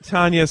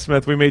Tanya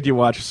Smith, we made you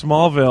watch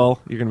Smallville.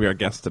 You're going to be our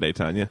guest today,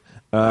 Tanya.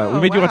 We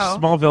made you watch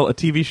Smallville, a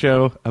TV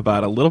show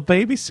about a little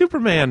baby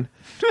Superman.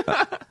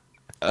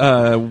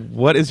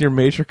 What is your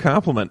major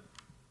compliment?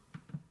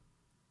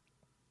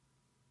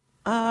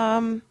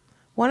 One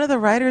of the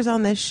writers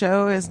on this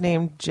show is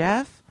named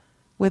Jeff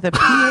with a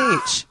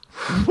PH.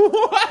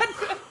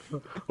 What?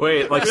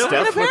 Wait, like Steph with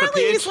a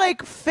apparently PH? he's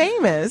like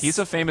famous. He's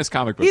a famous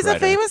comic book He's writer. a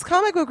famous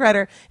comic book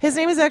writer. His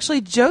name is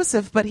actually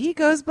Joseph, but he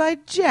goes by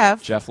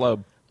Jeff. Jeff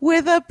Loeb.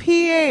 With a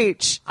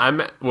PH. Man.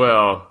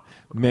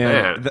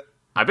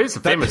 I bet he's a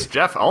famous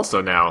Jeff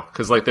also now,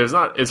 because like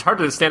it's hard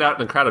to stand out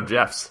in a crowd of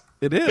Jeffs.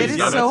 It is. It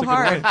is so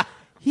hard.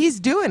 He's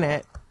doing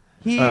it.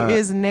 He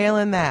is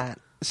nailing that.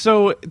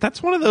 So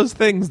that's one of those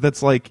things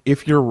that's like,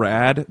 if you're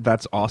rad,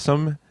 that's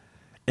awesome.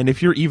 And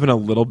if you're even a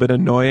little bit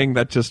annoying,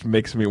 that just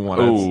makes me want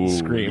to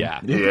scream.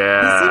 Yeah.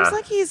 Yeah. It seems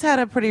like he's had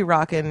a pretty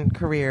rockin'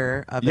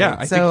 career of it. Yeah,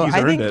 I think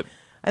he's earned it.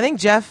 I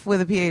think Jeff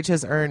with a PH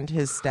has earned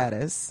his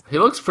status. He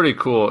looks pretty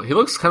cool. He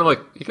looks kind of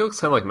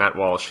like Matt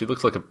Walsh. He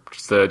looks like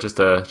just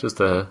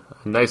a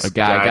nice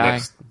guy.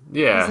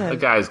 A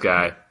guy's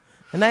guy.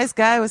 A nice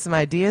guy with some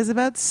ideas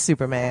about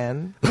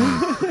Superman.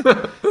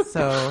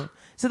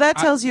 So that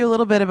tells you a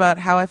little bit about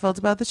how I felt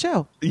about the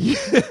show.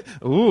 Yeah.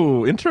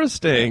 Ooh,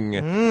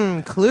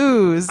 interesting.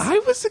 Clues. I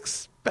was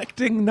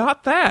expecting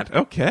not that.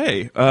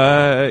 Okay.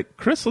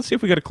 Chris, let's see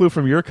if we got a clue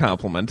from your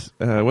compliment.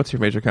 What's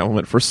your major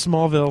compliment for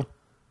Smallville?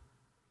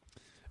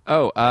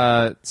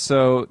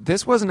 So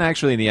this wasn't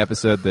actually in the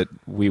episode that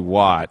we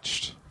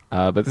watched,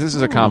 but this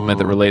is a compliment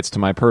that relates to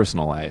my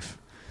personal life.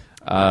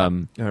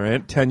 All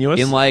right,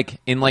 tenuous. In like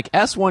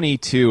S1,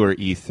 E2, or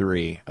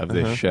E3 of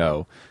this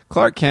show,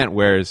 Clark Kent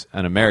wears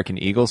an American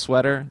Eagle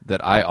sweater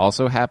that I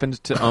also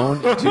happened to own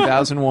in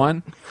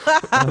 2001.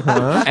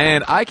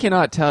 And I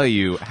cannot tell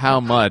you how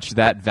much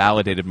that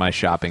validated my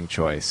shopping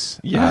choice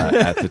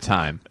at the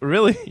time.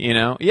 Really?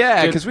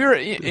 Yeah, because we were,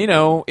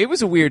 it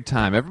was a weird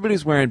time. Everybody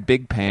was wearing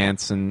big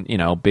pants and,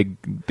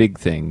 big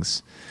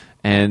things.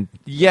 And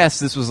yes,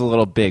 this was a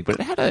little big, but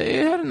it had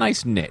a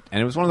nice knit. And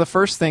it was one of the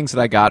first things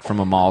that I got from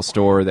a mall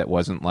store that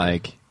wasn't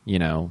like,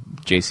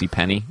 J.C.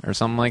 Penney or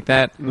something like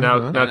that.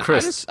 Now,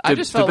 Chris, I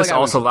just felt did this like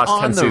also I was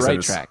last 10 on the seasons?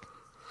 right track.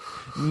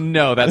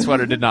 No, that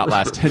sweater did not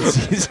last 10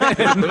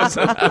 seasons.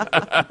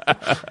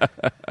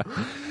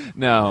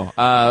 No,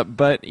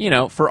 but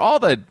for all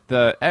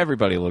the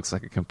everybody looks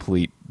like a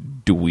complete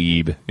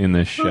dweeb in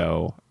this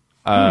show.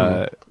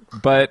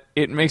 But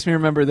it makes me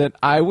remember that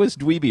I was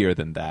dweebier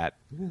than that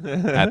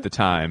at the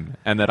time,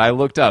 and that I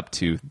looked up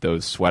to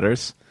those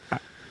sweaters.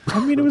 I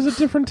mean, it was a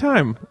different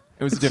time.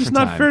 It was a It's different just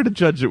not time. fair to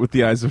judge it with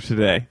the eyes of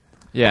today.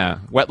 Yeah,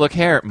 wet look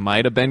hair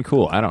might have been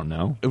cool. I don't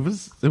know. It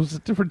was a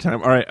different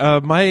time. All right,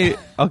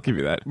 I'll give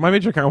you that. My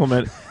major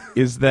compliment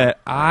is that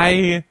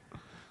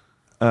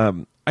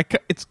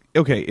it's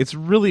okay. It's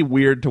really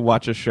weird to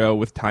watch a show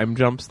with time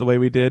jumps the way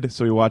we did.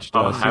 So we watched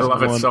I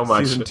love it so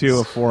much. Season 2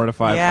 of 4 out of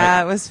 5.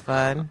 Yeah, it was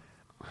fun.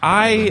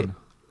 I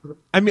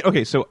mean,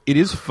 okay, so it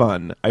is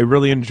fun. I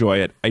really enjoy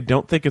it. I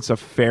don't think it's a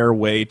fair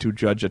way to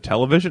judge a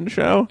television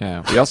show.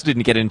 Yeah, we also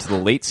didn't get into the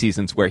late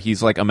seasons where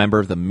he's like a member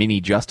of the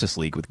mini Justice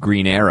League with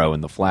Green Arrow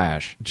and the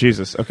Flash.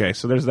 Jesus. Okay,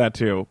 so there's that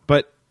too.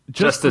 But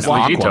just Justice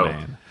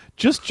Leaguito.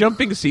 Just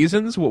jumping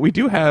seasons, what we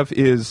do have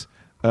is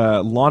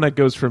Lana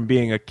goes from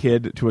being a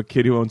kid to a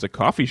kid who owns a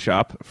coffee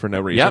shop for no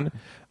reason.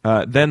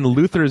 Yep. Then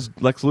Lex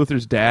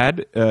Luthor's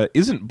dad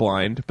isn't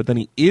blind, but then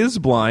he is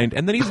blind,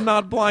 and then he's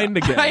not blind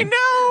again. I know.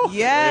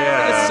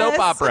 Yes. It's a soap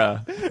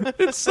opera.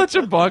 It's such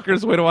a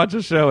bonkers way to watch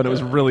a show, and it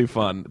was really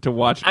fun to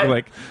watch.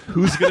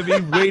 Who's going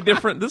to be way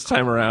different this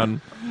time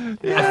around?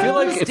 I feel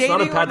like it's dating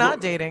not a bad or not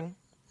dating.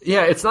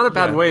 Yeah, it's not a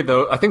bad way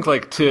though. I think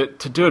like to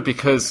do it,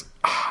 because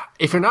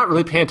if you're not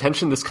really paying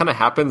attention, this kind of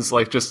happens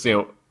like just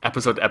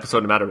episode to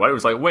episode, no matter what. It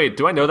was like, wait,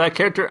 do I know that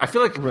character? I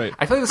feel like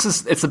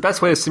it's the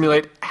best way to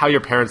simulate how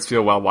your parents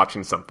feel while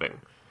watching something.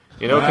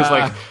 Because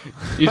like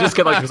you just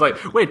get like, it's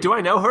like, wait, do I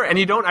know her? And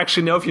you don't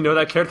actually know if you know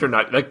that character or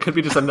not. That could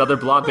be just another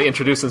blonde they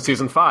introduced in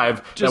season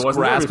 5. Just that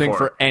wasn't grasping there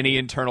before. for any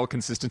internal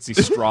consistency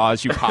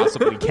straws you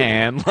possibly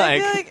can.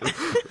 Like,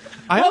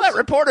 I that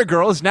reporter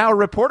girl is now a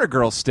reporter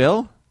girl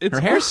still.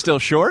 Her hair's still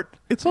short.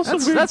 It's also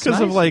weird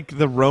because of nice. like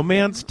the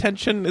romance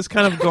tension is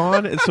kind of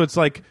gone, and so it's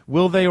like,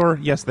 will they or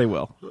yes they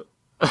will.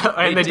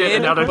 And they did,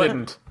 and now they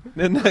didn't.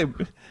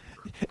 And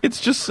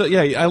it's just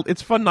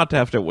it's fun not to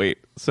have to wait.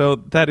 So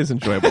that is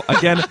enjoyable.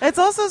 Again, It's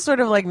also sort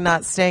of like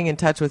not staying in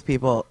touch with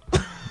people.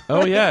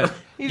 oh yeah,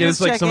 You it's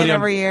just check in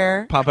every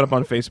year. popping up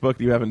on Facebook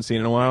that you haven't seen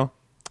in a while.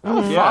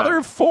 Oh, father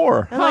of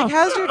 4. I'm like,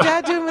 how's your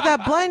dad doing with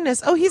that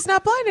blindness? Oh, he's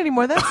not blind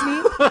anymore. That's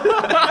neat.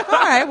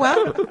 All right,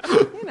 well,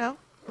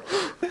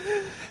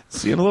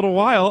 See, in a little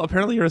while,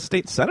 apparently you're a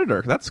state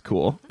senator. That's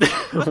cool.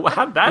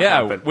 How'd that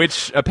happen?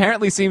 Which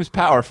apparently seems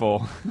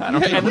powerful. I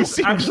don't know. And this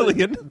actually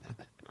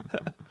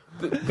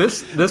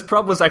This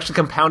problem was actually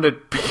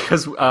compounded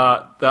because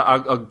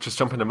I'll just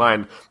jump into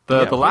mine.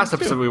 The last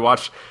episode we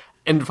watched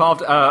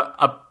involved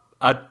a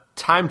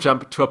time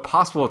jump to a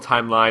possible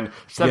timeline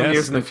 7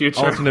 years in the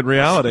future. Alternate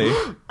reality.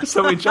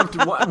 So we jumped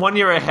 1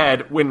 year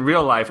ahead in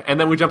real life, and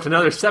then we jumped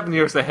another 7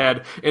 years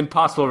ahead in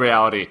possible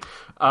reality.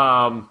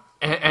 And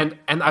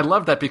I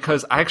love that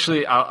because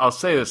I'll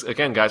say this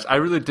again, guys. I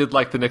really did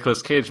like the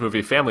Nicolas Cage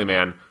movie Family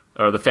Man.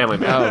 Or the Family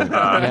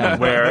Man,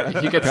 where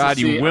he gets to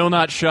see... you will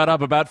not shut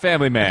up about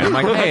Family Man. I'm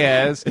like, hey,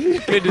 Ez,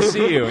 good to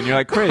see you. And you're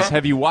like, Chris,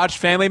 have you watched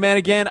Family Man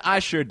again? I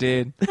sure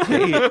did.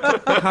 Hey,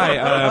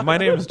 hi, my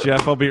name's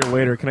Jeff. I'll be your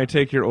waiter. Can I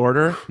take your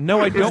order?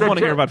 No, I don't want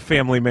to hear about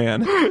Family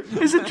Man.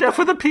 Is it Jeff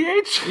with a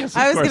PH? Yes,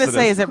 I was going to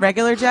say, is it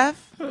regular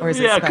Jeff? Or is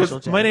it special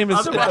Jeff? My name is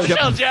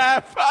Special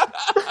Jeff.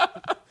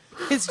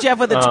 It's Jeff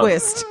with a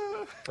twist.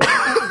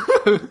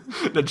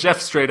 The Jeff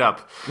straight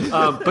up.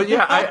 But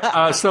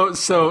yeah, so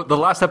the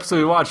last episode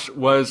we watched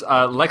was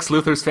Lex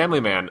Luthor's Family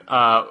Man,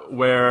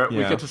 where we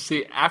get to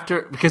see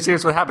because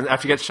here's what happens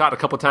after you get shot a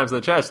couple times in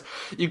the chest,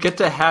 you get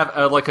to have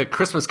a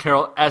Christmas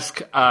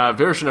Carol-esque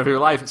version of your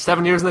life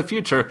 7 years in the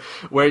future,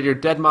 where your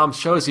dead mom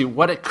shows you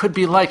what it could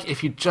be like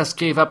if you just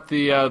gave up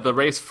the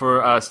race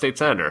for state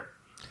senator.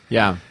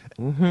 Yeah.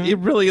 Mm-hmm. It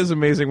really is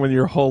amazing when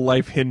your whole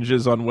life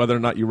hinges on whether or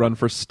not you run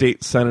for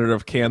state senator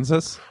of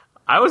Kansas.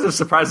 I was as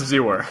surprised as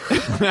you were.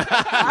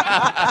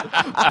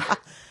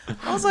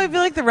 Also, I feel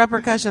like the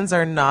repercussions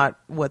are not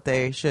what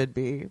they should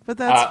be, but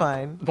that's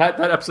fine. That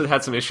episode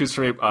had some issues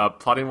for me,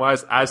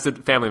 plotting-wise, as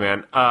did Family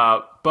Man.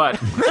 But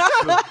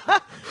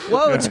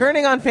whoa,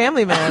 turning on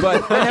Family Man.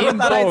 But I never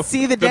thought I'd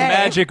see the day. The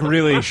magic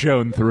really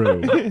shone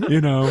through,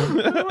 you know.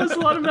 There was a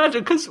lot of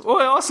magic, because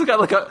I also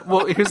got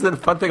here's the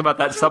fun thing about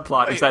that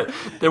subplot, is that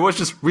there was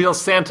just real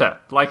Santa.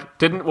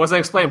 Wasn't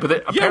explained, but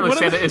apparently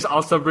Santa is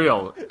also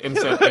real in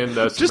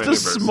the just a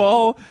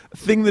small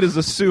thing that is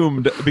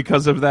assumed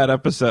because of that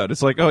episode.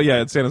 It's like, oh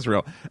yeah, Santa's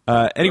real.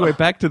 Anyway,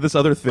 back to this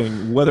other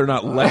thing, whether or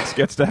not Lex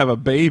gets to have a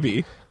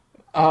baby.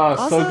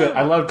 So good.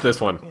 I loved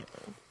this one.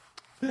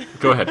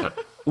 Go ahead, Todd.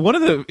 One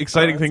of the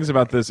exciting things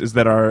about this is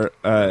that our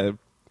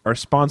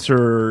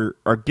sponsor,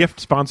 our gift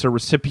sponsor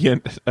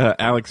recipient,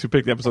 Alex, who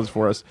picked the episodes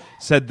for us,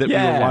 said that we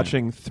were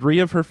watching 3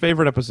 of her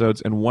favorite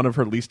episodes and 1 of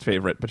her least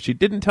favorite, but she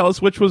didn't tell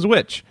us which was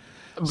which.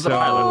 The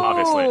pilot,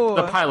 obviously.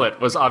 The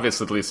pilot was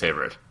obviously the least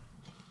favorite.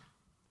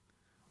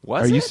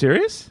 Are you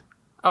serious?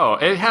 Oh,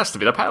 it has to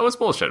be. The pilot was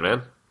bullshit,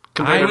 man.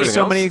 There were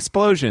so many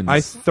explosions.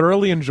 I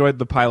thoroughly enjoyed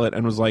the pilot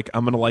and was like,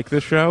 I'm going to like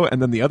this show,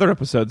 and then the other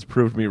episodes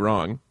proved me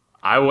wrong.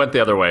 I went the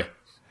other way.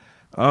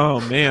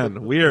 Oh,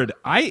 man. Weird.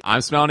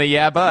 I'm smelling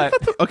a but.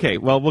 Okay,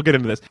 well, we'll get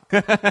into this.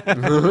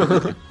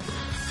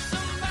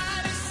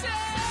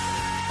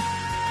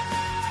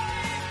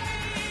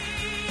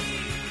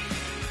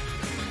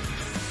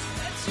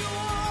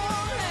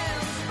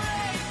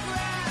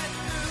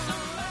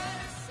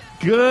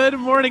 Good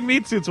morning,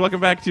 Meat Suits. Welcome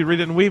back to Read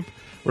It and Weep.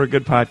 We're a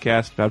good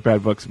podcast about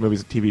bad books,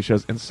 movies, TV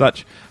shows, and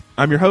such.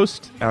 I'm your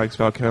host, Alex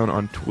Falcone,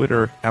 on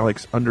Twitter,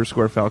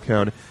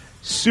 Alex_Falcone.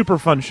 Super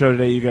fun show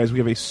today, you guys. We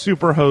have a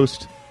super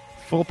host,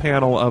 full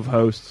panel of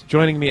hosts.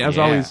 Joining me, as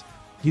always,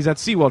 he's at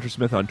C. Walter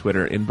Smith on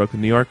Twitter in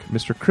Brooklyn, New York,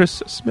 Mr.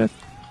 Chris Smith.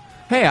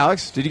 Hey,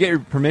 Alex, did you get your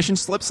permission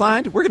slip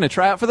signed? We're going to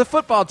try out for the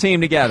football team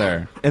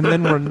together. And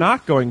then we're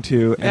not going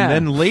to. And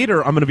then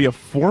later, I'm going to be a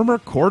former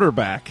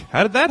quarterback.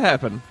 How did that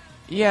happen?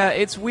 Yeah,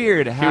 it's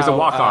weird how... He was a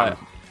walk-on.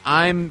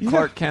 I'm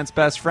Clark Kent's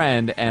best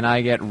friend, and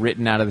I get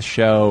written out of the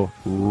show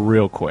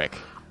real quick.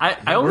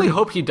 I only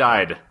hope he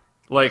died.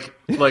 You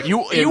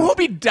hope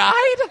he died?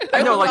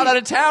 I know, got out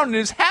of town and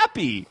is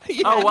happy.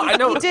 Yeah, I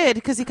know he did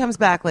because he comes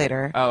back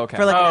later. Oh, okay.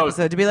 For an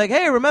episode to be like,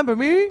 hey, remember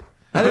me?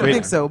 I didn't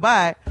think so.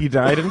 Bye. He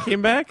died and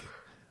came back?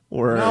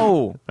 Or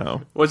no?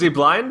 Oh. Was he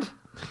blind?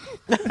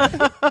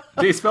 Did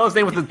he spell his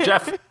name with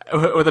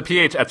a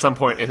PH at some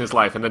point in his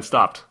life and then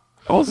stopped?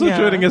 Also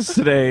joining us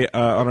today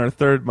on our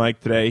third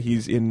mic today,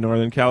 he's in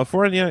Northern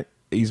California.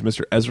 He's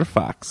Mr. Ezra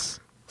Fox.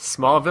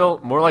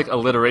 Smallville, more like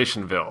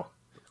Alliterationville.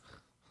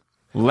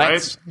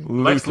 Lex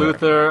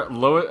Luthor,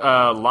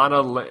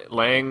 Lana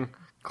Lang,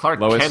 Clark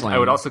Lois Kent. Lane. I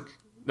would also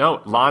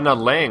Lana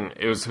Lang.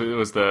 It was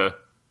the.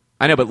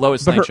 I know, but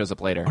Lois Lane shows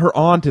up later. Her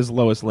aunt is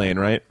Lois Lane,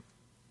 right?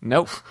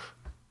 Nope.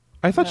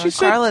 I thought she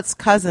said Charlotte's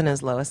cousin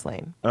is Lois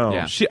Lane. Oh,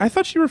 yeah. I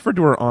thought she referred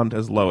to her aunt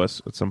as Lois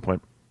at some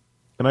point,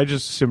 and I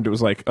just assumed it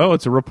was like, oh,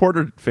 it's a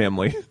reporter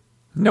family.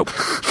 Nope.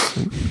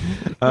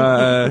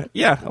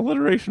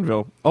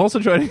 Alliterationville. Also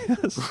joining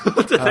us.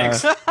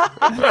 Thanks.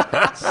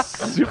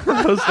 Super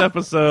host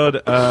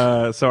episode.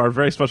 So our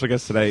very special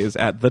guest today is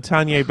at the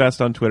Tanya Best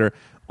on Twitter,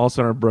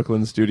 also in our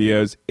Brooklyn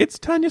studios. It's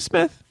Tanya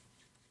Smith.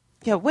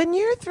 Yeah, when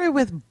you're through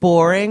with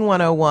Boring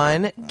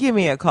 101, give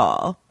me a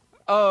call.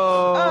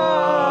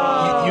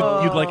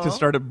 Oh. You'd like to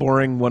start at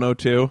Boring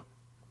 102?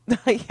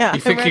 Yeah.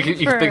 You think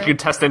you could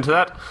test into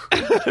that?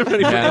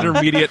 Ready for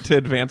intermediate to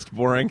advanced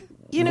Boring?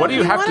 You know, what do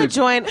you have to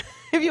join?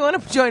 If you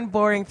want to join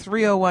Boring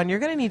 301, you're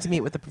going to need to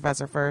meet with the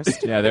professor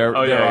first. Yeah, there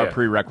are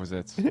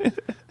prerequisites.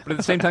 But at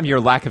the same time,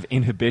 your lack of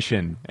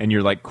inhibition and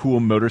your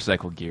cool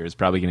motorcycle gear is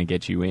probably going to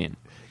get you in.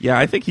 Yeah,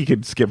 I think he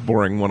could skip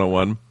Boring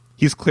 101.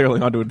 He's clearly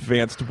onto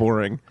advanced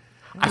Boring.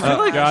 I feel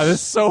like God, this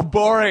is so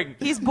boring.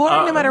 He's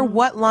boring no matter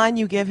what line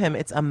you give him.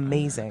 It's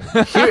amazing.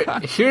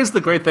 Here's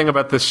the great thing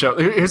about this show.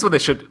 Here's what they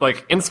should,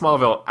 like, in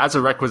Smallville, as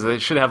a requisite, they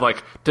should have,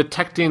 like,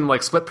 detecting,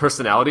 like, split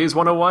personalities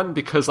 101,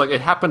 because, like, it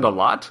happened a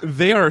lot.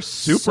 They are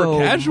super So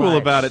casual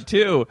much. about it,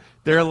 too.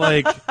 They're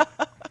like,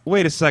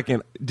 wait a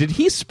second, did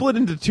he split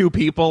into two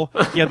people?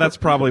 Yeah, that's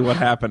probably what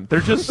happened.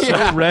 They're just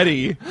so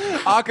ready.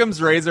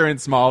 Occam's razor in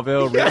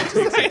Smallville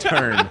really takes a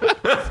turn.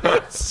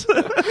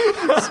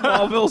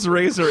 Smallville's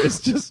razor is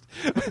just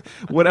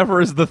whatever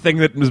is the thing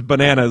that is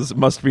bananas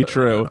must be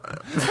true.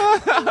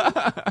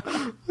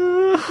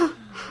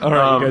 All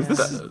right, you guys.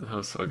 That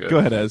was so good. Go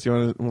ahead, Ez. You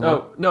want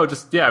to? No,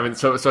 just yeah. I mean,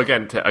 so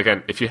again,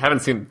 if you haven't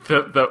seen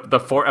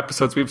the 4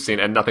 episodes we've seen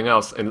and nothing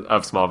else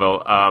of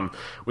Smallville,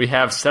 we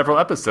have several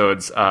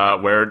episodes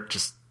where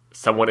just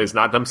someone is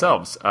not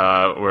themselves,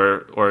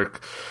 or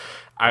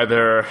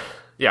either.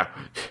 Yeah,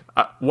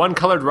 one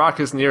colored rock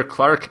is near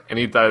Clark, and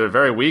he's either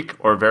very weak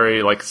or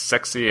very like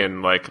sexy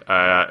and like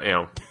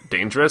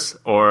dangerous,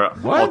 or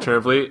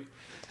alternatively.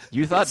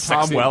 You thought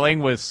Tom Sexy.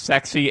 Welling was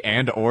sexy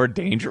and or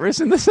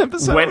dangerous in this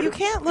episode? You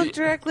can't look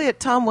directly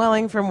at Tom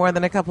Welling for more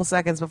than a couple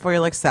seconds before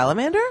you're like,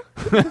 Salamander?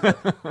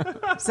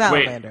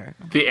 Salamander.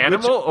 Wait, the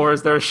animal, or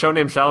is there a show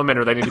named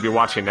Salamander they need to be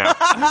watching now?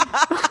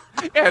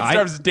 Yeah, it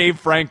stars Dave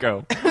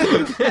Franco. As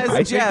Jeff, the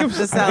I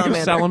think salamander.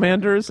 of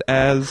salamanders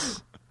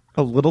as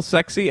a little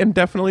sexy and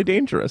definitely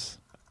dangerous.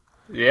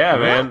 Yeah,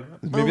 man.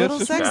 A Maybe little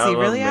that's just sexy,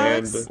 really,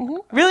 Alex?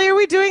 Really, are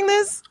we doing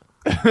this?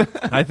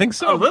 I think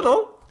so. A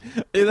little.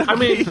 I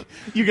mean,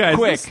 you guys,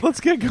 Quick. let's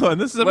get going.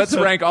 This is Let's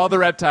episode- rank all the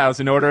reptiles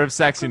in order of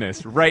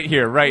sexiness right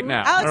here, right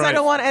now. Alex, All right. I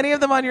don't want any of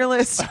them on your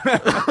list.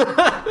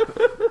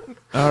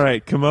 All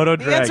right, Komodo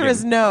The dragon. answer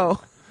is no.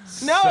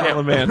 No.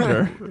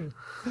 Salamander.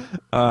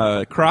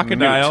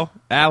 Crocodile,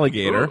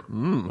 alligator.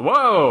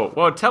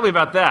 Whoa! Tell me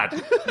about that.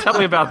 Tell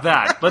me about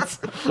that. Let's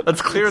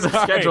clear the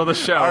schedule of the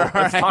show. Our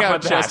Let's talk hangout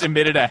about just that.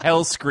 emitted a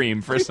hell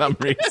scream for some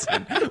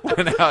reason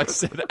when Alex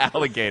said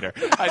alligator.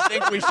 I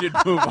think we should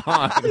move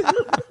on.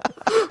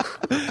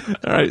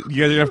 All right,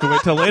 you guys are going to have to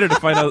wait till later to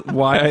find out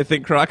why I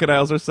think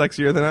crocodiles are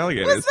sexier than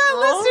alligators. Was that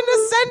list in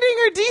ascending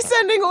or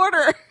descending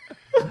order?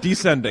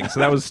 Descending. So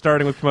that was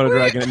starting with Komodo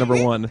dragon at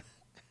number 1.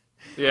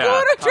 Yeah.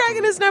 Komodo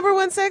dragon is number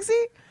 1 sexy?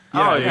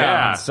 Oh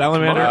yeah.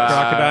 Salamander,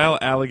 crocodile,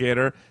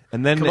 alligator,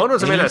 and then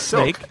Kimonos are made any out of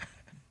silk. snake.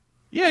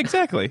 Yeah,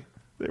 exactly.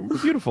 They're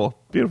beautiful,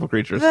 beautiful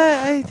creatures.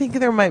 I think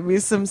there might be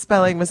some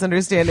spelling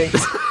misunderstandings.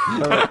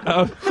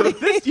 I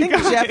think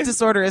Jeff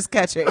disorder is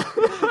catching.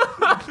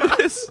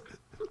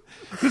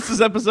 This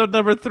is episode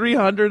number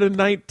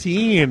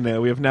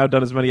 319. We have now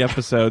done as many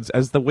episodes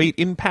as the weight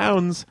in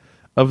pounds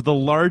of the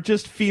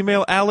largest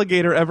female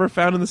alligator ever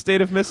found in the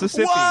state of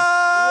Mississippi.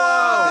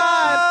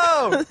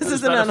 God. This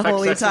is an that affect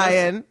unholy sexiness?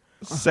 tie-in.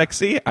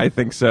 Sexy? I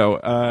think so.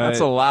 That's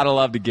a lot of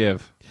love to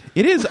give.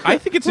 It is. I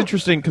think it's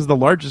interesting because the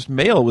largest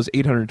male was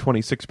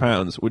 826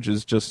 pounds, which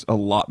is just a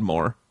lot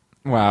more.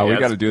 Wow, we Yeah,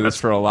 got to do this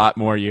that's- for a lot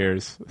more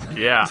years.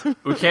 Yeah.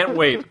 We can't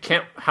wait.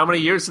 How many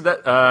years did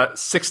that?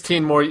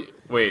 16 more.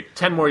 Wait,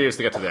 10 more years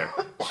to get to there.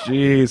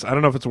 Jeez, I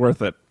don't know if it's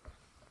worth it.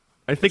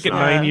 I think at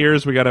 9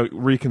 years we got to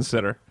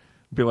reconsider.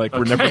 Be like,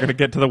 we're never going to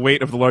get to the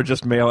weight of the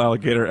largest male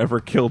alligator ever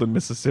killed in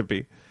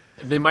Mississippi.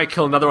 They might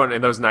kill another one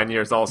in those 9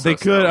 years also. They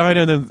could. so- I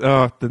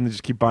know. Then they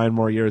just keep buying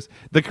more years.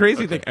 The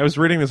crazy thing, I was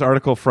reading this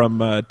article from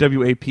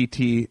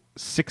WAPT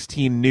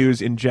 16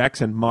 News in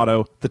Jackson.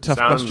 Motto: the tough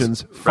Sounds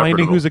questions, finding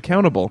reputable. who's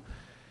accountable.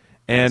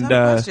 And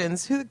Tough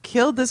questions. Who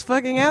killed this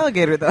fucking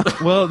alligator, though?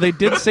 well, they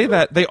did say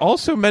that. They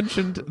also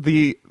mentioned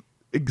the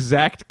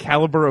exact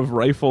caliber of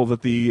rifle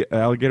that the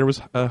alligator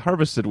was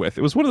harvested with.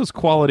 It was one of those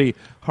quality,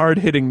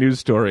 hard-hitting news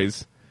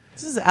stories.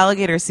 This is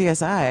alligator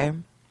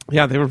CSI.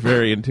 Yeah, they were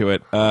very into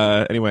it.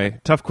 Anyway,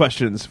 tough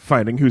questions,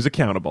 finding who's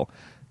accountable.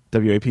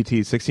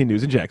 WAPT 16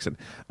 News in Jackson.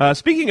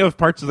 Speaking of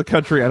parts of the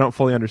country I don't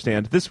fully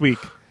understand, this week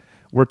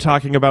we're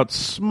talking about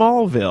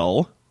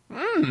Smallville,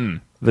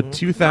 the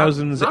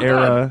 2000s Not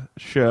era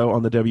show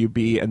on the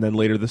WB, and then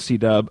later the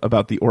C-Dub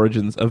about the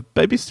origins of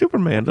Baby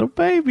Superman. Oh,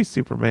 Baby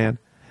Superman.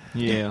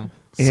 Yeah.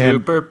 And-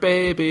 Super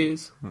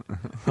babies.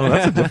 Oh,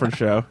 that's a different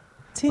show.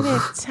 Teeny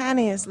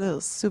tiniest little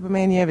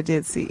Superman you ever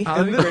did see.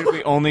 I think great if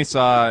we only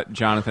saw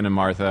Jonathan and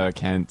Martha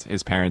Kent,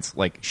 his parents,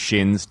 like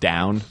shins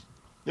down.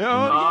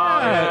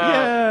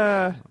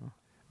 Yeah.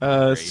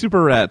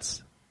 Super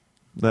Rats.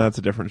 No, that's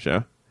a different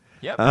show.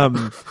 Yep.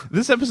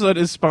 This episode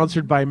is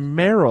sponsored by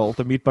Meryl,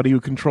 the meat buddy who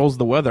controls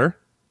the weather.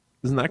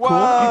 Isn't that cool?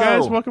 Whoa! You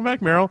guys, welcome back,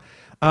 Meryl.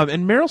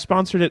 And Meryl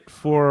sponsored it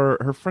for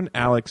her friend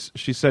Alex.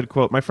 She said,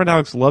 quote, "My friend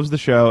Alex loves the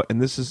show, and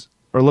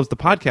loves the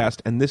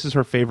podcast, and this is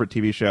her favorite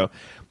TV show.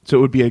 So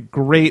it would be a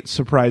great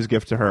surprise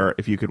gift to her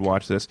if you could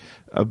watch this.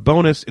 A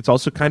bonus, it's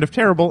also kind of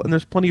terrible, and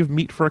there's plenty of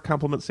meat for a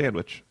compliment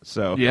sandwich.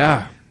 So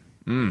Yeah.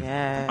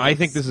 Yes. I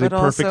think this is a But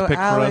perfect also, pick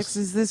for Alex, us.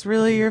 is this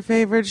really your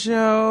favorite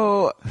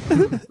show?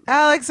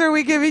 Alex, are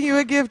we giving you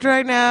a gift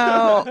right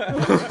now?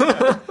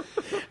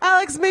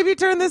 Alex, maybe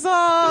turn this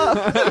off.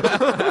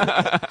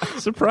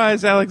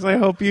 Surprise, Alex. I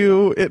hope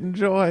you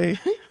enjoy.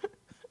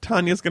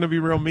 Tanya's going to be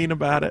real mean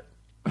about it.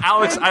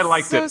 Alex, I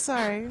liked so it.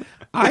 Sorry.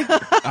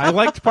 I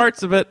liked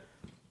parts of it.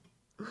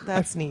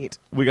 That's neat.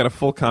 We got a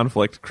full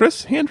conflict.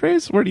 Chris, hand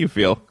raise. Where do you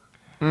feel?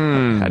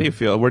 How do you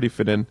feel? Where do you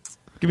fit in?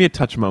 Give me a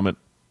touch moment.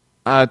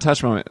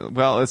 Touch moment.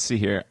 Well, let's see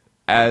here.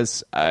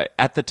 As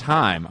at the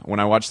time when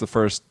I watched the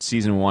first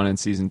season 1 and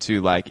season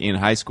 2, like in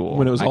high school,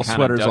 When it was I all kinda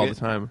sweaters dug all it. the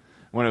time.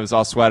 When it was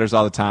all sweaters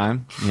all the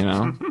time,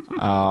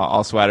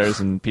 all sweaters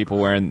and people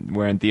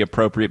wearing the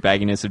appropriate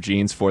bagginess of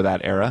jeans for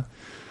that era.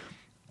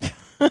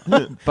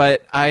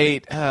 But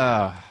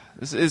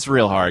this is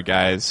real hard,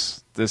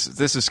 guys.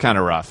 This is kind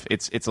of rough.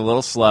 It's a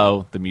little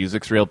slow. The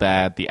music's real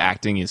bad. The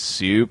acting is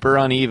super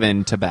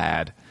uneven to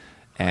bad.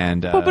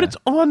 And But it's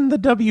on the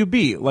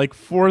WB. Like,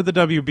 for the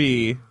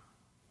WB,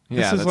 yeah,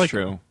 this is that's like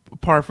true.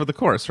 par for the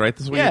course, right?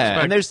 This is what you Yeah,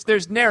 expect. and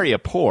there's nary a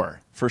pore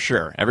for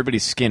sure.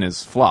 Everybody's skin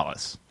is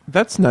flawless.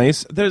 That's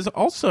nice. There's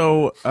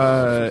also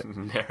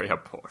Very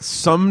poor.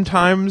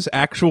 sometimes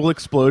actual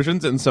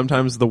explosions and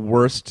sometimes the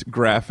worst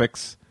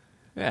graphics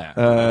Yeah.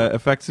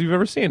 effects you've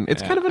ever seen.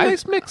 It's Yeah. kind of a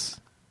nice mix.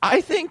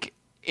 I think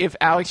if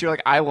Alex, you're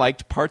like, I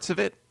liked parts of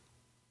it,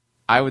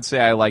 I would say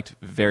I liked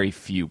very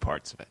few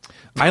parts of it.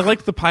 I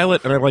liked the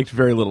pilot, and I liked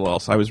very little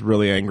else. I was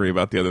really angry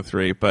about the other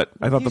three, but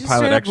I thought You the just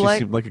pilot straight up actually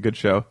seemed like a good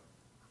show.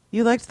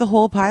 You liked the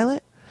whole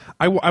pilot?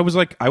 I was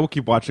like, I will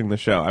keep watching the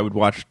show. I would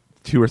watch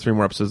 2 or 3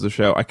 more episodes of the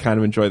show. I kind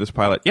of enjoy this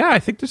pilot. Yeah, I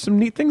think there's some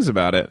neat things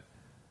about it.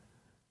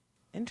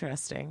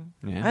 Interesting.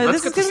 Yeah. This Let's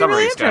is get the going to be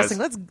really summaries,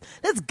 interesting.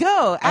 Let's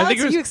go. I think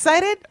Alex, it was- are you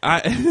excited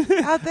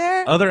I, out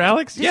there? other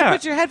Alex? Did Yeah. you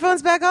put your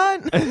headphones back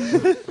on?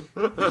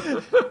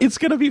 It's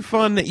going to be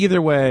fun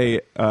either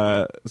way,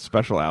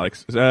 special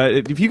Alex.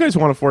 If you guys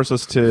want to force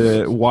us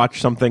to watch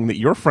something that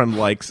your friend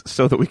likes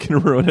so that we can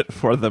ruin it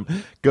for them,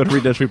 go to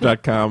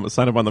read-weep.com,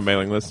 sign up on the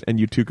mailing list, and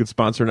you too could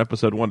sponsor an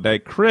episode one day.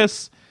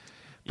 Chris,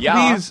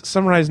 Yeah. please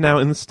summarize now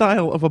in the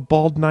style of a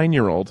bald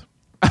 9-year-old.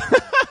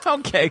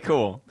 Okay,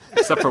 cool.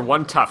 Except for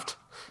one tuft.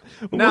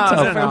 No,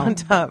 Everyone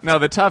tough. No,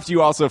 the tuft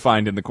you also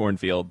find in the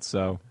cornfield,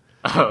 so.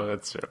 Oh,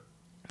 that's true.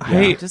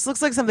 Hey, Just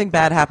looks like something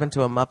bad happened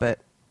to a Muppet.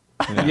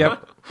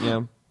 yep,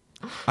 yeah.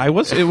 I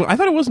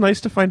thought it was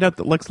nice to find out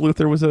that Lex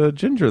Luthor was a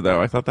ginger, though.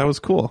 I thought that was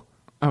cool.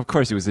 Of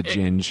course he was a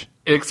ginge.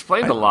 It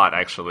explained a lot,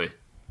 actually.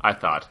 I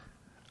thought.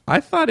 I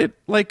thought it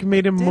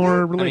made him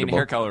more relatable. I mean,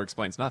 hair color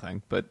explains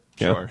nothing, but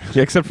Yeah. sure.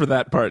 Yeah, except for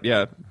that part,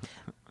 yeah.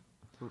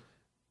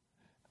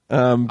 Go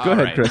ahead,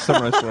 right. Chris.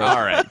 Summarize for us.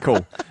 All right,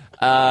 cool.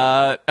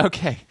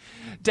 Okay.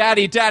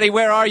 Daddy,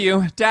 where are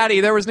you? Daddy,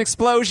 there was an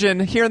explosion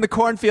here in the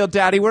cornfield,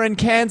 Daddy. We're in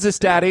Kansas,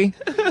 Daddy.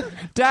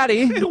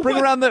 Daddy, bring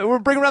around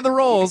the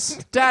rolls.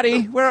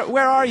 Daddy,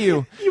 where are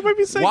you? You might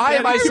be saying Why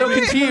am I Daddy. so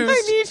confused?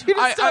 I need you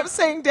to stop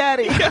saying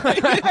daddy.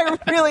 I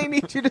really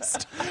need you to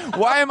stop.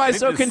 Why am I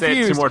so to say it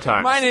confused? 2 more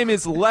times. My name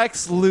is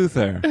Lex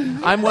Luthor.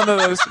 I'm one of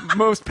those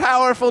most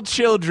powerful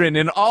children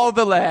in all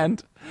the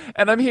land.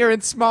 And I'm here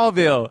in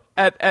Smallville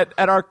at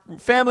our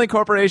family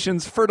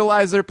corporation's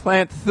fertilizer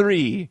plant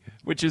 3,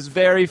 which is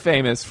very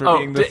famous for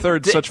being the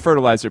third such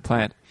fertilizer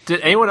plant.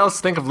 Did anyone else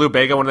think of Lou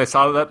Bega when they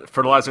saw that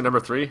fertilizer number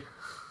 3?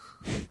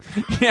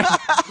 Yeah.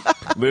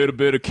 Little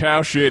bit of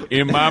cow shit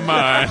in my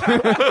mind.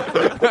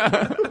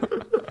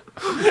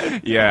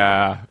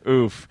 Yeah.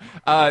 Oof.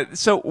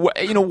 So,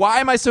 why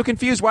am I so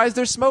confused? Why is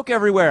there smoke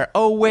everywhere?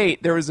 Oh,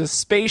 wait. There was a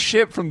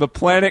spaceship from the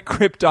planet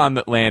Krypton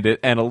that landed,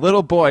 and a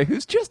little boy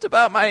who's just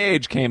about my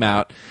age came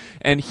out,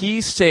 and he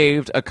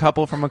saved a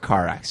couple from a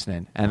car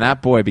accident. And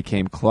that boy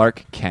became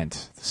Clark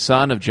Kent,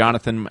 son of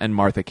Jonathan and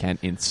Martha Kent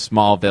in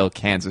Smallville,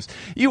 Kansas.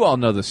 You all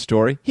know the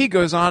story. He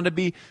goes on to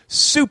be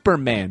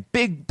Superman,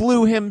 Big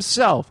Blue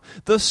himself,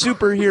 the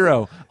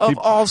superhero of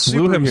all superheroes.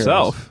 Blew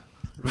himself.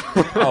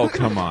 Oh,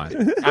 come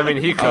on. I mean,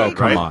 he could, Oh,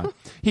 come right? on.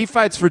 He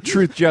fights for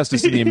truth,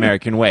 justice, and the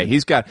American way.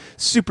 He's got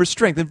super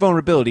strength and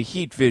vulnerability,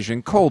 heat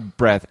vision, cold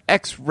breath,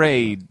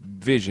 X-ray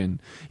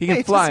vision. He can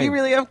Wait, fly. does he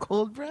really have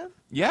cold breath?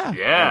 Yeah.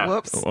 Yeah.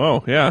 Whoops.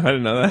 Oh, yeah, I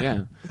didn't know that.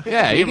 Yeah.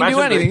 Yeah, he can do imagine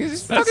anything. the-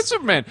 He's fucking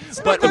Superman.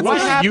 But that's what really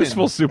happened?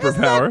 Useful Isn't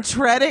superpower. that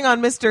treading on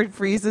Mr.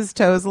 Freeze's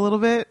toes a little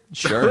bit?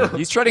 Sure.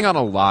 He's treading on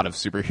a lot of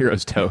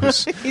superheroes'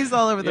 toes. He's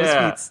all over those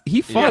Yeah. feet.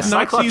 He fought Yeah,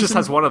 Cyclops Nazis. just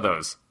has one of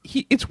those.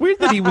 It's weird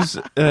that he was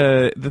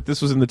that this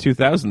was in the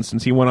 2000s,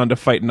 since he went on to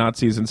fight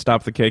Nazis and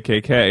stop the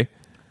KKK.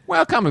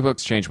 Well, comic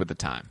books change with the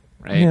time,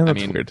 right? Yeah, I that's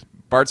mean, weird.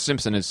 Bart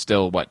Simpson is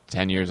still,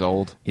 10 years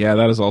old? Yeah,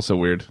 that is also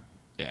weird.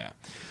 Yeah.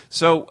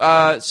 So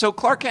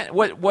Clark Kent,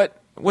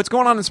 what's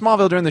going on in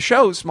Smallville during the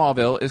show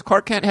Smallville is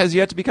Clark Kent has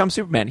yet to become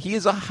Superman. He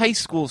is a high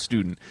school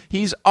student.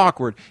 He's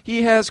awkward.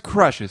 He has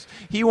crushes.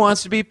 He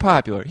wants to be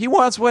popular. He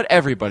wants what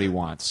everybody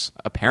wants.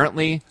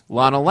 Apparently,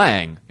 Lana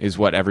Lang is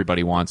what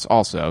everybody wants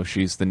also.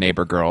 She's the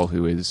neighbor girl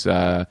who is,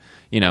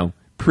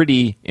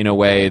 pretty in a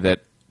way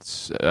that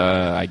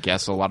I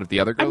guess a lot of the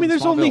other girls I mean,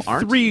 there's in Smallville only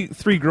aren't.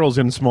 three girls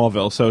in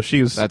Smallville, so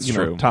she's That's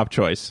true. top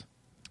choice.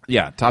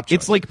 Yeah, top choice.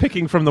 It's like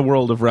picking from the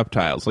world of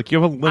reptiles. Like,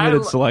 you have a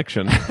limited I-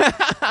 selection.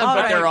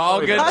 but they're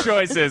all good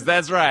choices.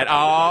 That's right.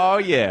 Oh,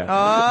 yeah.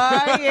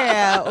 Oh,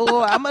 yeah.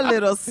 Oh, I'm a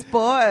little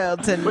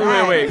spoiled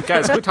tonight. Wait,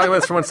 guys, can we talk about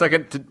this for 1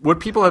 second? Would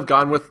people have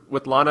gone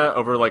with Lana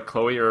over, like,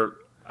 Chloe or,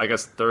 I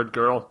guess, third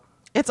girl?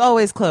 It's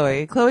always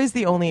Chloe. Chloe's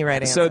the only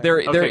right answer. So there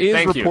is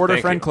thank reporter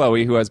you. friend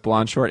Chloe who has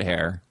blonde short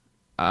hair.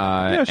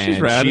 Yeah, she's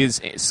and rad.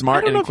 she's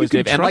smart and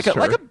inquisitive, and like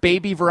her. a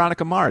baby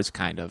Veronica Mars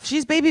kind of.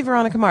 She's baby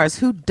Veronica Mars.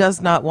 Who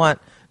does not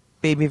want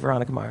baby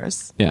Veronica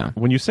Mars? Yeah.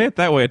 When you say it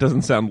that way, it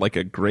doesn't sound like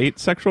a great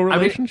sexual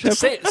relationship.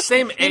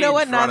 Same age. You know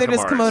what? Neither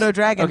does Komodo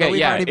Dragon. Okay, but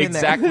we've yeah, already been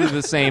exactly there.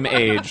 the same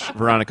age,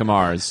 Veronica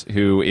Mars,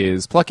 who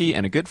is plucky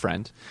and a good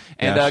friend.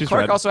 And Yeah, she's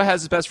Clark rad. also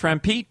has his best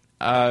friend Pete,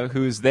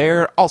 who's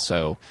there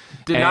also.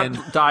 Did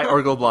not die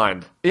or go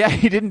blind. Yeah,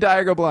 he didn't die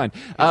or go blind.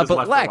 just But left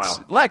for a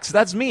while. Lex,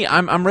 that's me.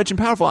 I'm rich and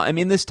powerful. I'm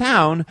in this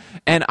town,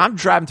 and I'm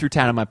driving through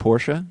town in my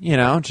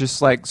Porsche,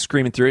 just like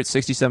screaming through it,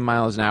 67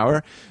 miles an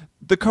hour.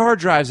 The car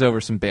drives over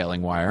some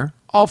baling wire.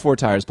 All 4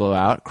 tires blow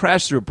out,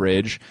 crash through a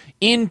bridge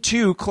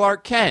into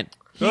Clark Kent.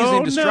 He's Oh,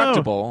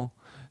 indestructible.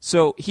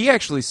 So he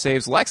actually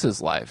saves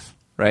Lex's life,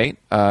 right?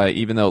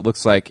 Even though it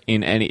looks like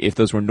if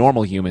those were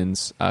normal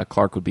humans,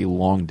 Clark would be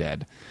long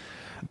dead.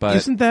 But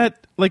wasn't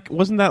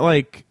that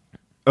like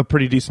a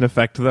pretty decent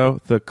effect though?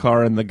 The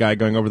car and the guy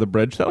going over the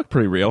bridge, that looked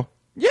pretty real.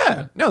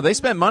 yeah, no, they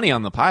spent money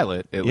on the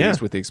pilot, at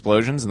least with the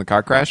explosions and the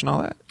car crash and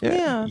all that.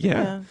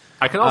 Yeah.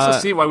 I can also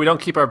see why we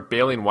don't keep our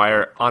baling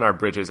wire on our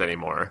bridges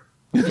anymore.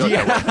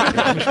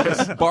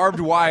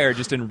 Barbed wire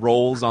just in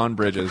rolls on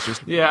bridges.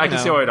 Just I can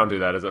see why we don't do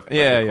that as a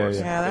Yeah,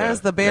 that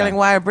was the Baling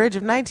Wire Bridge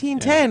of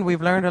 1910.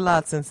 We've learned a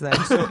lot since then.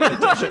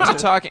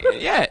 talking.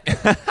 Yeah,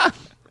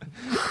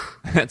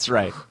 that's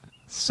right.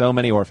 So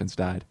many orphans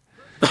died.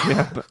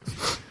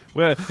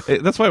 Well,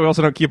 that's why we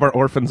also don't keep our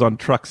orphans on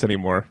trucks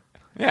anymore.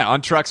 Yeah,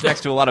 on trucks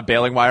next to a lot of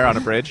baling wire on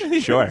a bridge.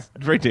 Sure.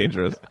 Very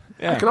dangerous.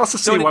 Yeah. I can also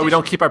see why we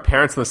don't keep our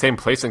parents in the same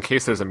place in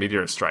case there's a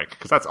meteor strike,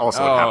 because that's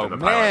also what happened in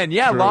the pilot. Man,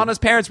 yeah, Lana's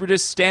parents were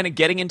just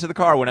getting into the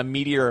car when a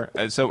meteor,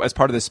 so as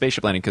part of the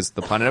spaceship landing, because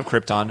the planet of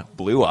Krypton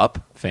blew up,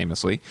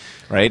 famously,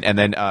 right? And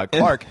then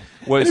Clark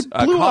was,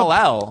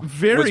 Kal-El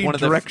very was one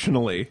of the...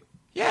 directionally.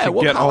 Yeah, to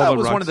well, get all Kal-El the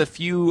was one rocks. of the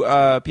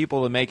few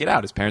people to make it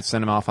out. His parents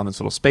sent him off on this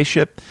little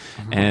spaceship,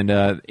 and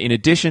in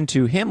addition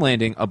to him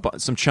landing,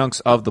 some chunks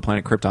of the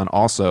planet Krypton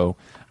also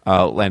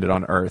landed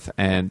on Earth,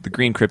 and the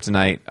green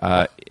kryptonite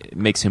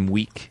makes him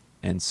weak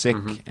and sick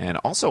and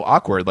also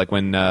awkward. Like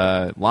when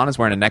Lana's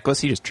wearing a necklace,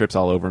 he just trips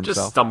all over himself.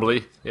 Just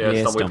stumbly.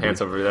 Stumbly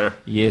pants over there.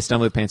 Yeah,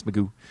 stumbly pants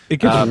Magoo.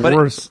 It gets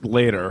worse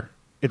later.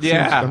 It seems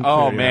unfair,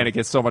 oh man, it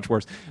gets so much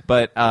worse.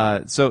 But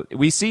so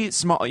we see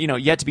small,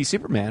 yet to be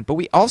Superman, but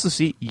we also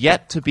see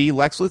yet to be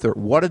Lex Luthor.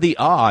 What are the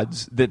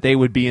odds that they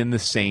would be in the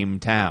same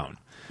town?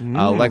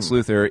 Lex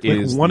Luthor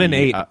is 1 in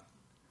 8.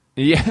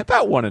 Yeah,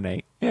 about 1 in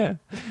 8. Yeah,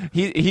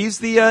 he's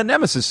the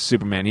nemesis of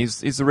Superman. He's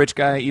the rich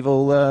guy,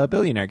 evil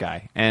billionaire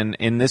guy, and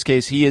in this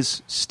case, he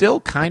is still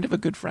kind of a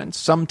good friend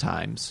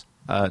sometimes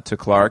to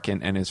Clark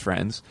and his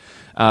friends,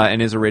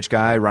 and is a rich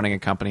guy running a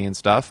company and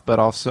stuff, but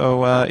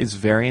also is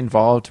very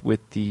involved with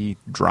the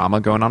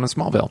drama going on in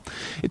Smallville.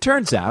 It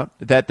turns out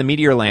that the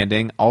meteor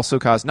landing also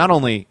not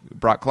only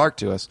brought Clark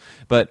to us,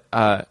 but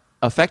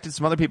affected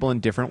some other people in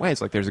different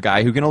ways. Like there's a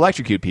guy who can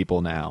electrocute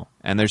people now,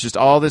 and there's just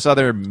all this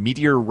other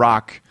meteor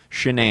rock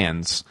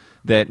shenanigans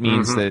that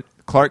means that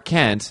Clark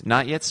Kent,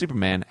 not yet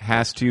Superman,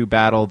 has to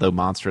battle the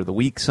monster of the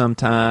week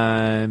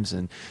sometimes,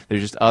 and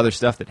there's just other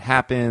stuff that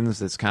happens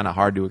that's kind of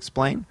hard to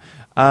explain.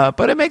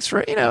 But it makes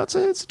for, it's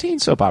a teen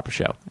soap opera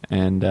show.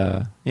 And,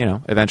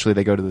 eventually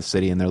they go to the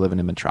city and they're living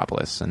in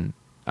Metropolis, and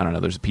I don't know,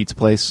 there's a pizza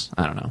place.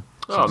 I don't know.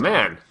 Oh,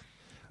 man.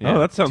 Yeah. Oh,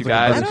 that sounds Two like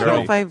guys, I a don't fun know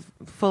girl. if I've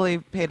fully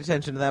paid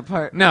attention to that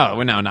part.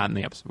 No, not in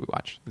the episode we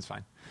watched. It's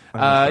fine.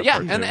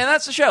 And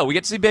that's the show. We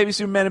get to see baby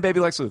Superman and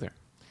baby Lex Luthor.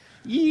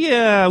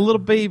 Yeah, little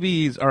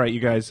babies. All right, you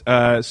guys.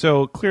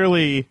 So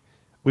clearly,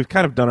 we've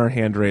kind of done our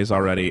hand raise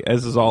already.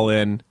 Ez is all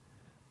in.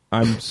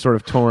 I'm sort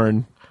of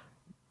torn.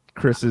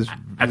 Chris is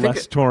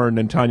less torn,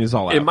 and Tanya's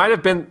all out. It might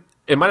have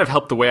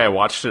helped the way I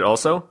watched it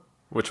also,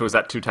 which was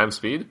at 2 times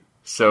speed.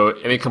 So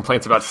any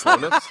complaints about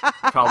slowness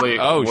probably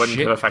wouldn't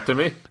have affected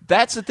me.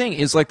 That's the thing,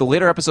 is like the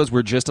later episodes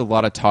were just a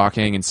lot of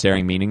talking and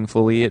staring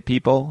meaningfully at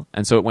people,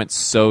 and so it went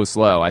so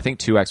slow. I think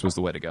 2X was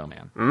the way to go,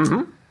 man.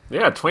 Mm-hmm.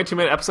 Yeah,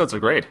 22-minute episodes are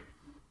great.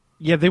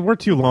 Yeah, they were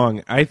too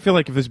long. I feel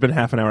like if there's been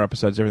half-an-hour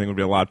episodes, everything would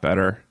be a lot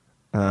better.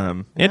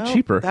 And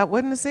cheaper. That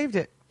wouldn't have saved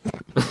it.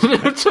 You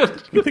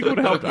think it would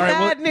have helped? All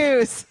right, Bad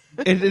news.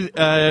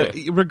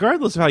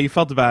 Regardless of how you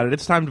felt about it,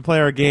 it's time to play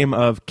our game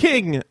of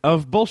King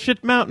of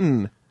Bullshit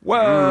Mountain.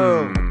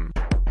 Whoa!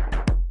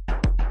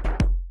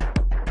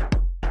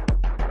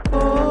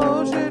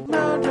 Bullshit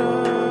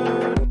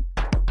Mountain.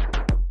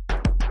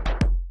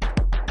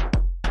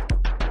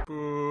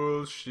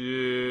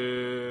 Bullshit.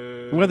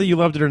 Whether you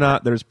loved it or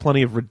not, there's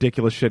plenty of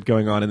ridiculous shit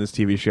going on in this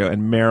TV show,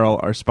 and Meryl,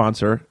 our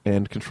sponsor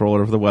and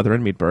controller of the weather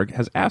in Meatburg,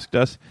 has asked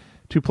us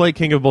to play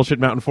King of Bullshit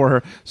Mountain for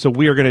her, so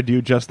we are going to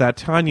do just that.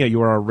 Tanya,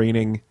 you are our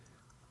reigning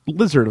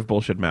lizard of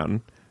Bullshit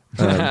Mountain,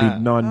 the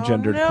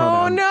non-gendered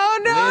pronoun. No.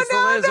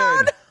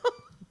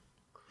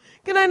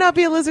 Can I not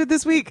be a lizard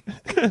this week?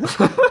 Taking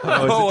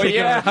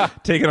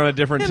on a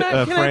different Can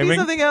I be framing.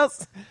 something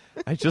else?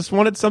 I just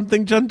wanted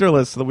something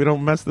genderless so that we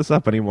don't mess this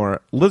up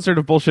anymore. Lizard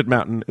of Bullshit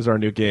Mountain is our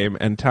new game,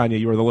 and Tanya,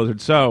 you are the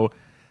lizard. So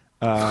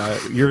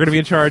You're going to be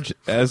in charge,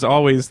 as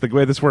always. The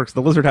way this works,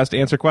 the lizard has to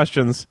answer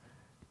questions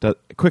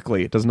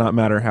quickly. It does not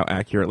matter how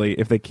accurately.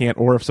 If they can't,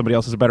 or if somebody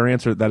else has a better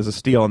answer, that is a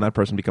steal, and that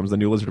person becomes the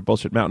new Lizard of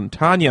Bullshit Mountain.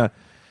 Tanya,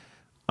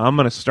 I'm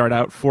going to start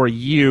out for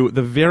you.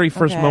 The very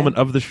first moment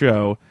of the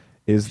show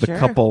is the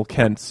couple,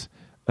 Kents,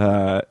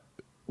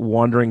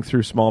 wandering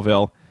through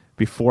Smallville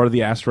before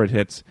the asteroid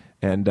hits,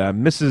 and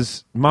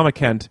Mrs. Mama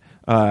Kent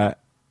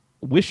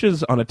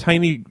wishes on a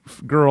tiny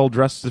girl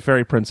dressed as a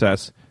fairy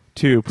princess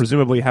to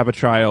presumably have a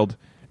child,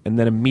 and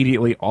then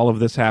immediately all of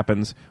this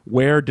happens.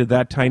 Where did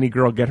that tiny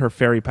girl get her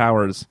fairy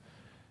powers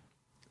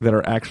that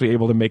are actually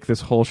able to make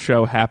this whole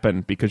show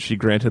happen? Because she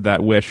granted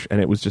that wish,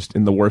 and it was just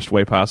in the worst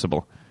way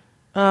possible.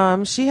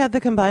 She had the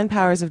combined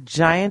powers of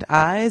giant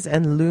eyes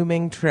and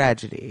looming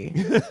tragedy.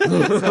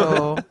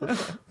 So,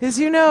 because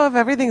if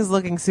everything's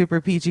looking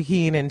super peachy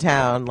keen in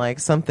town, like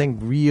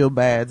something real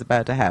bad's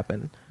about to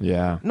happen.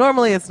 Yeah.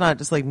 Normally, it's not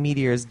just like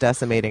meteors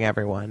decimating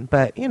everyone,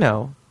 but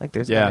like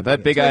there's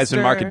that big eyes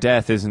and mark of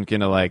death isn't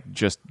gonna like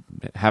just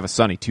have a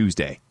sunny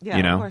Tuesday. Yeah,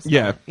 you know. Of course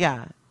yeah.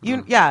 Not.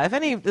 Yeah.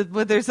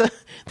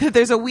 If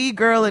there's a wee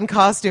girl in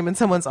costume in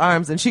someone's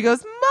arms and she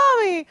goes,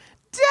 "Mommy,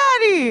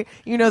 Daddy,"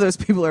 those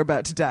people are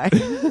about to die.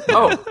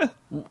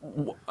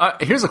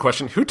 Here's a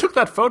question: who took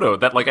that photo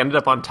that like ended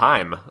up on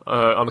Time,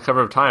 on the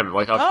cover of Time,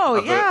 like of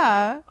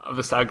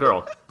the sad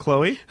girl?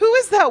 Chloe? Who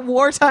is that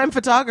wartime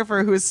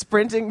photographer who is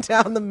sprinting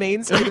down the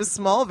main street of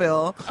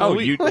Smallville? Oh,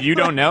 you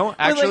don't know?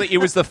 Actually, it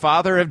was the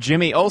father of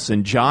Jimmy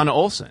Olsen, John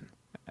Olsen.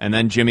 And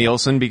then Jimmy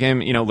Olsen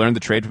learned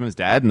the trade from his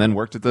dad, and then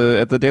worked at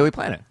the Daily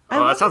Planet.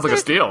 Oh, that sounds like a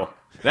steal.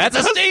 That's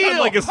a steal!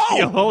 Like a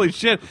steal. Holy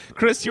shit.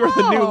 Chris, you're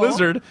the new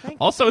lizard.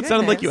 Also, it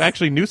sounded like you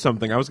actually knew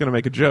something. I was going to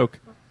make a joke.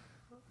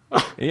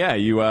 Yeah,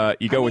 you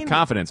go with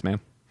confidence, man.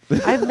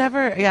 I've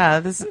never,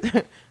 this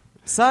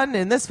son,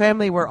 in this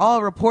family, we're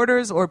all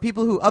reporters or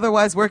people who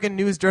otherwise work in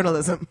news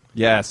journalism.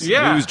 Yes,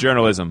 news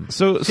journalism.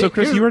 So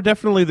Chris, you are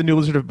definitely the new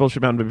Lizard of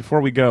Bullshit Mountain, but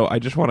before we go, I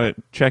just want to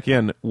check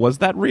in. Was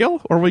that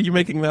real, or were you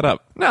making that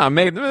up? No,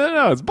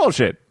 it's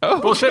bullshit. Oh,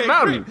 Bullshit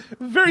Mountain.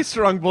 Very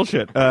strong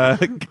bullshit.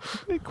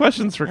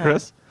 Questions for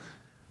Chris?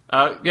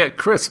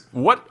 Chris,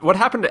 what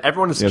happened to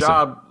everyone's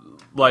job,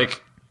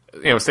 like,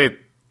 say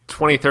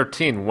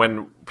 2013,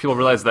 when people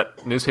realized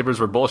that newspapers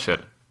were bullshit?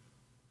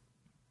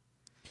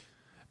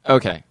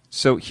 Okay,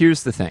 so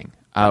here's the thing.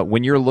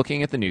 When you're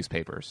looking at the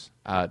newspapers,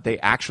 they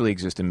actually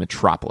exist in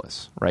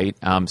Metropolis, right?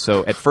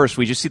 So at first,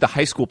 we just see the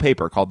high school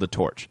paper called The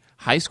Torch.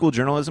 High school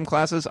journalism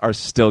classes are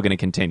still going to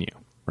continue,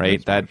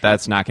 right?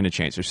 That's not going to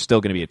change. There's still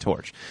going to be a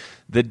Torch.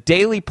 The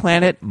Daily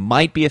Planet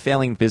might be a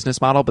failing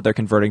business model, but they're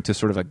converting to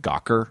sort of a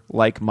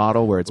Gawker-like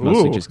model where it's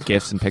mostly just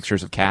GIFs and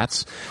pictures of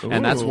cats.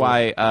 And that's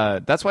why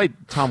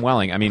Tom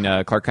Welling,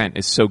 Clark Kent,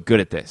 is so good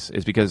at this,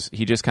 is because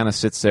he just kind of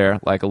sits there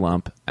like a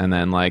lump, and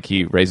then like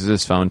he raises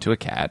his phone to a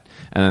cat,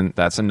 and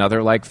that's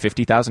another like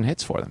 50,000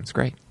 hits for them. It's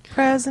great.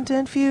 Present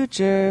and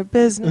future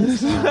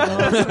business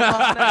models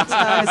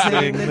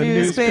monetizing the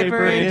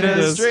newspaper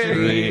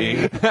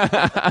industry.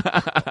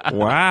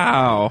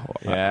 Wow.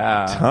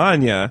 Yeah.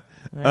 Tanya.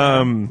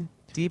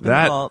 Deep in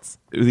the vaults.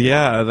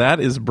 Yeah, that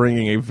is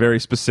bringing a very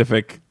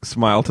specific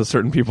smile to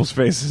certain people's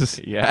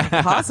faces.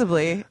 Yeah.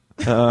 Possibly.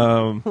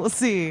 We'll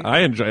see. I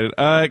enjoyed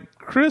it.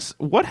 Chris,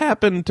 what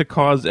happened to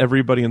cause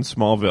everybody in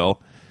Smallville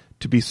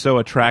to be so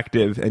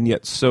attractive and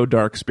yet so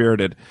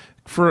dark-spirited?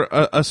 For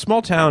a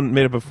small town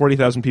made up of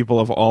 40,000 people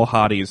of all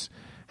hotties,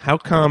 how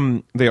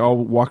come they all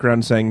walk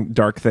around saying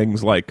dark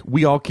things like,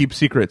 we all keep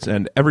secrets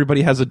and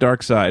everybody has a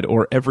dark side,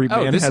 or every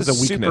man has a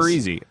weakness? Super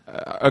easy.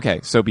 Okay,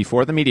 so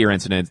before the meteor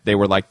incident, they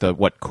were like the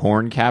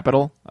corn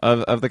capital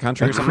of the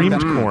country, or something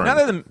like that. Corn. Now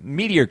they're the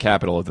meteor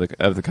capital of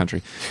the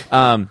country.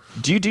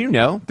 Do you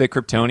know that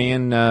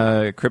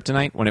Kryptonian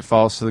kryptonite, when it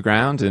falls to the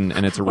ground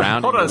and it's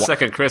around? Hold on a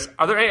second, Chris.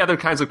 Are there any other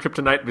kinds of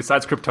kryptonite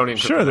besides Kryptonian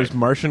kryptonite? Sure, there's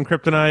Martian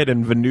kryptonite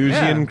and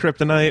Venusian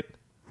kryptonite.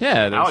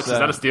 Yeah, Alex, is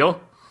that a steal?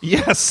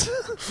 Yes,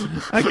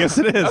 I guess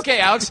it is. Okay,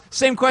 Alex,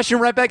 same question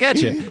right back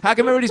at you. How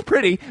come everybody's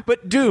pretty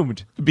but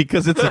doomed?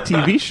 Because it's a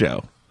TV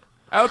show.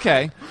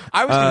 Okay.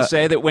 I was going to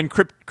say that when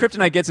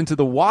kryptonite gets into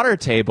the water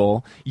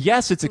table,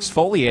 yes, it's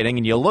exfoliating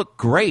and you look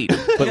great,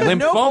 but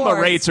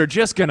lymphoma rates are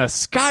just going to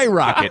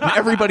skyrocket, and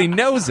everybody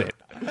knows it.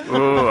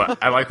 Ooh,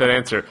 I like that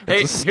answer.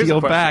 Hey,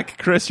 steal back.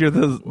 Chris, you're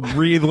the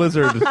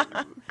lizard.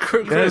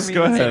 Chris,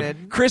 go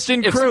ahead.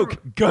 Kristen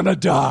Kruk, gonna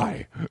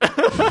die.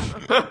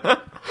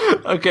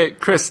 Okay,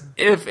 Chris,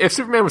 if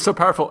Superman was so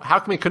powerful, how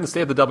come he couldn't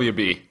stay at the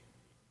WB?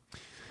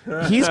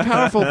 He's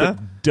powerful but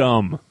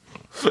dumb.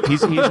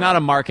 He's not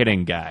a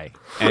marketing guy,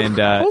 and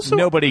also,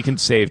 nobody can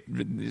save.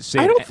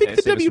 I don't think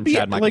the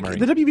WB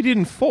the WB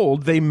didn't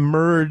fold. They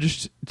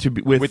merged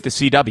with the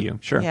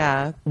CW. Sure,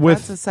 yeah,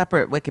 that's a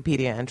separate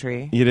Wikipedia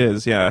entry. It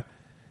is, yeah.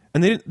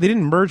 And they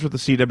didn't merge with the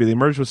CW. They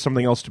merged with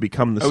something else to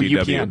become the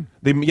CW. UPN.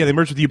 They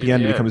merged with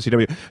UPN to become the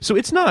CW. So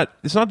it's not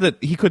that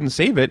he couldn't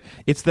save it.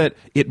 It's that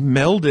it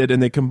melded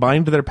and they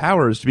combined their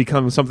powers to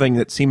become something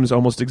that seems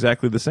almost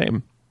exactly the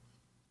same.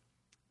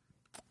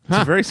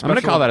 It's very special. I'm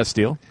going to call that a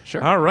steal.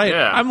 Sure. All right.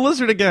 Yeah. I'm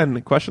Lizard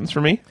again. Questions for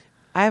me?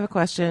 I have a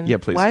question. Yeah,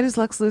 please. Why does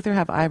Lex Luthor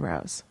have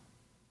eyebrows?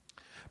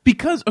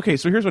 Because, okay,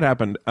 so here's what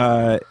happened.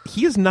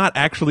 He is not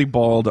actually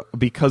bald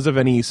because of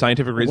any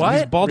scientific reason. What?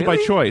 He's bald by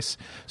Really? choice.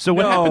 So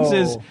what happens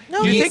is...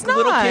 No, you he's think the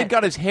little not. kid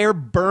got his hair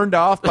burned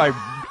off by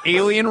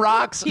alien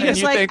rocks? He And was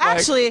you like, think,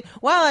 actually,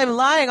 while I'm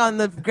lying on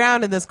the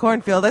ground in this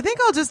cornfield, I think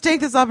I'll just take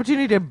this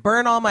opportunity to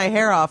burn all my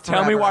hair off tell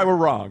me forever. why we're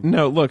wrong.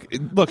 No, look,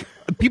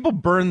 people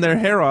burn their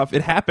hair off.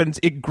 It happens.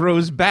 It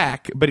grows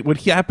back. But what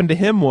happened to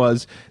him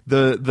was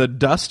the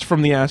dust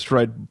from the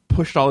asteroid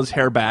pushed all his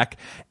hair back,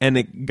 and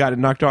it got it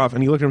knocked off.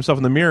 And he looked at himself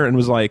in the mirror and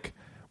was like,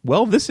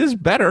 well, this is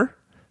better.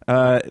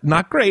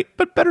 Not great,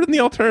 but better than the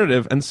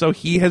alternative. And so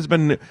he has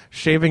been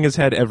shaving his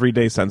head every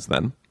day since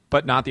then.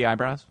 But not the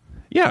eyebrows?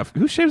 Yeah,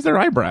 who shaves their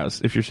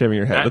eyebrows if you're shaving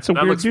your head? That's a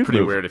that weird looks dude pretty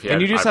move. weird if you And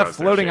had you just have eyebrows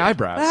that floating shaved.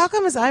 eyebrows. But how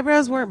come his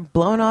eyebrows weren't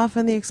blown off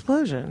in the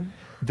explosion?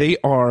 They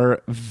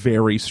are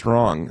very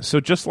strong.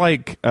 So just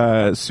like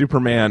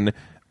Superman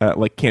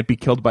can't be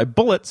killed by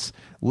bullets,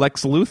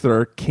 Lex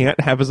Luthor can't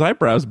have his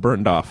eyebrows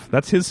burned off.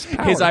 That's his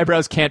power. His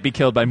eyebrows can't be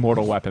killed by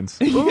mortal weapons.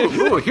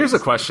 Ooh, here's a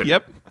question.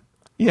 Yep.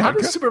 Yeah. How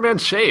does Superman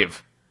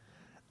shave?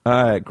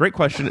 Great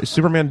question.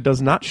 Superman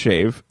does not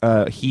shave.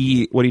 What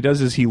he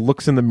does is he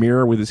looks in the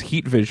mirror with his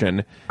heat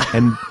vision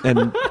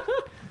and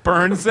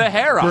Burns the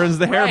hair off. burns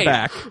the hair Right.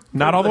 back.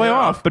 Not all the way hair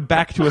off, but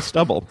back to a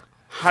stubble.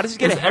 How does he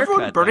get Is a haircut?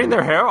 everyone burning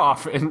their hair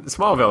off in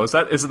Smallville?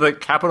 Is it the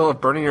capital of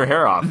burning your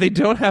hair off? They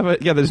don't have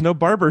there's no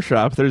barber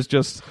shop. There's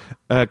just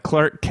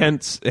Clark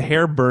Kent's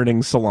hair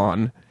burning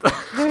salon.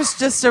 There's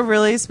just a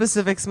really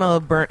specific smell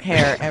of burnt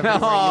hair everywhere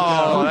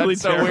Oh, Totally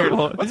that's so terrible.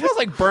 weird. It smells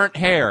like burnt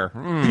hair.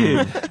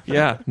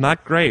 Yeah,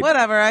 not great.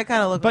 Whatever, I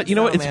kind of look But like you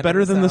know what? It's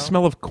better than the so.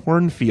 smell of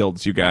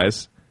cornfields, you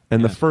guys,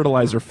 and the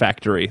fertilizer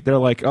factory. They're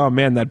like, oh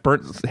man, that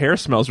burnt hair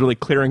smell is really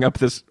clearing up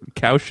this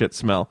cow shit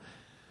smell.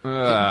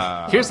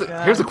 Here's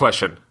the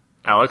question,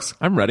 Alex.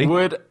 I'm ready.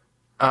 Would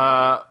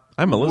I'm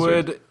a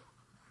lizard.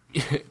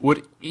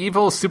 would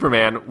evil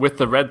Superman with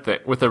the red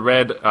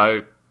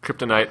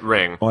kryptonite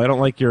ring? Well, I don't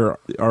like you're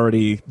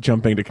already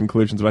jumping to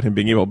conclusions about him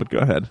being evil, but go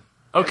ahead.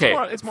 Okay,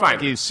 It's more fine.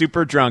 like he's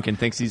super drunk and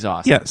thinks he's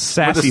awesome. Yeah, With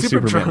sassy the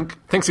super Superman.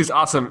 drunk thinks he's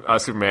awesome,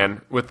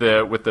 Superman with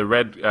the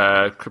red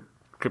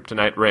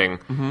kryptonite ring.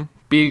 Mm-hmm.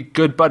 Be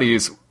good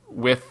buddies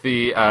with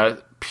the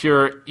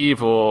pure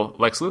evil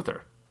Lex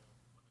Luthor.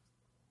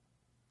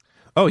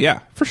 Oh yeah,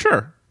 for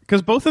sure.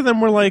 Because both of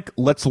them were like,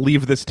 "Let's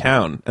leave this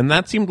town," and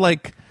that seemed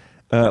like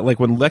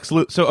when Lex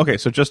Luthor.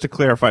 So just to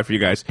clarify for you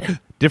guys,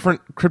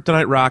 different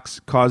kryptonite rocks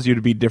cause you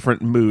to be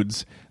different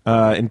moods,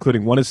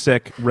 including one is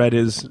sick, red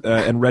is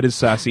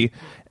sassy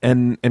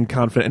and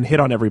confident and hit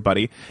on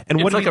everybody. And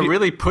It's what like do a you do?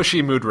 really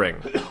pushy mood ring.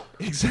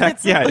 Exactly.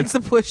 It's Yeah, like the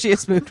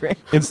pushiest mood ring.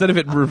 instead of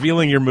it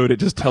revealing your mood, it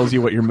just tells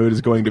you what your mood is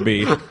going to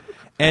be.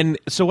 And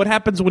so what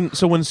happens when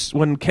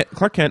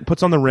Clark Kent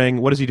puts on the ring,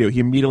 what does he do? He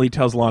immediately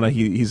tells Lana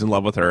he's in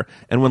love with her.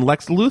 And when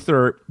Lex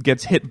Luthor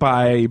gets hit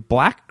by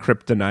black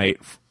kryptonite,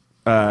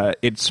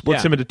 it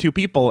splits him into two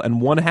people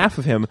and one half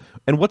of him.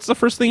 And what's the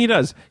first thing he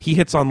does? He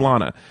hits on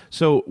Lana.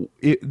 So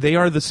they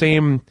are the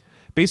same.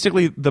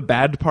 Basically, the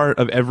bad part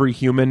of every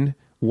human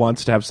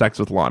wants to have sex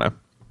with Lana.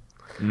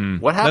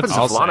 What happens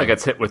That's if Lana awesome.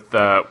 gets hit with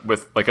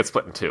gets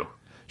split in two?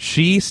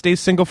 She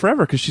stays single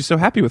forever because she's so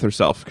happy with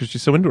herself, because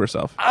she's so into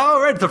herself.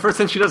 Oh, right. The first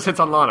thing she does hits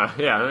on Lana.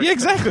 Yeah. Yeah,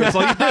 exactly. That's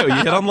all you do. You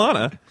hit on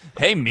Lana.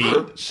 Hey, me.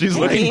 She's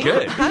Looking like,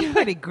 good. I'm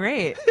pretty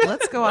great.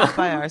 Let's go out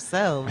by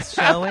ourselves,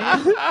 shall we?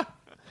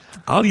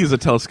 I'll use a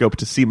telescope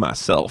to see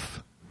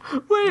myself.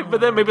 Wait,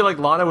 but then maybe like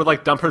Lana would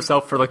like dump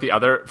herself for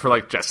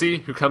like Jessie,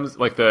 who comes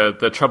like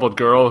the troubled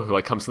girl who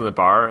like comes in the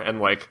bar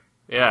and like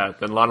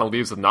then Lana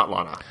leaves with not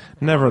Lana.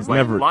 Never.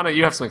 Lana,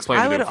 you have some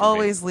explaining I to do would for me.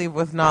 always leave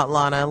with not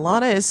Lana.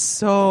 Lana is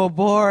so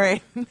boring.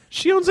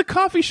 She owns a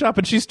coffee shop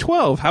and she's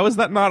 12. How is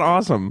that not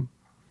awesome?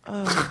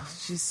 Oh,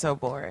 she's so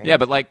boring. Yeah,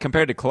 but like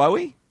compared to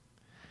Chloe?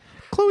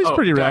 Chloe's Oh,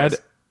 pretty guys. rad.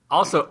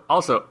 Also,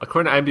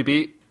 according to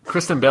IMDb,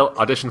 Kristen Bell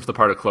auditioned for the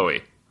part of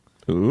Chloe.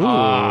 Ooh. We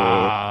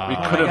Oh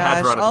could my have had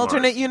her gosh, on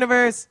alternate Mars.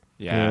 universe.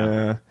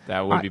 Yeah.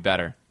 That would be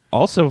better.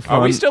 Also fun.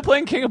 Are we still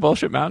playing King of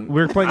Bullshit Mountain?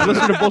 We're playing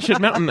Lizard of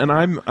Bullshit Mountain, and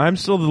I'm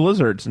still the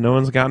lizard. So no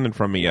one's gotten it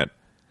from me yet.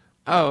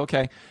 Oh,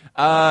 okay.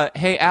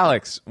 Hey,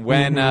 Alex,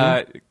 when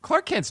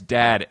Clark Kent's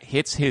dad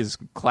hits his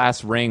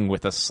class ring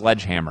with a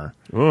sledgehammer,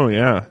 Oh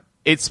yeah,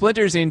 it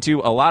splinters into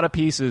a lot of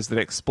pieces that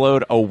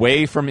explode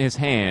away from his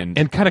hand,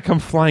 and kind of come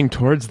flying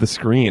towards the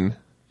screen.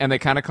 and they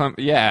kind of come.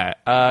 Yeah.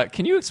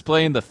 Can you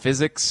explain the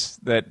physics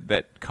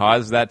that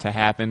caused that to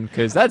happen?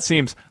 Because that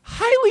seems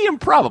highly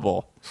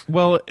improbable.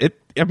 Well,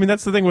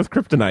 that's the thing with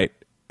kryptonite.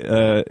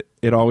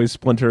 It always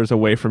splinters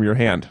away from your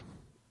hand.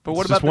 But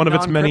what It's about just the one of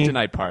its many-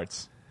 non-kryptonite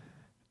parts?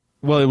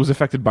 Well, it was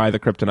affected by the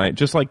kryptonite.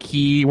 Just like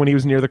when he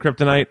was near the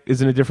kryptonite,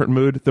 is in a different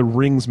mood. The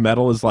ring's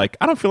metal is like,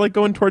 I don't feel like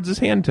going towards his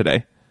hand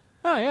today.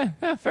 Oh,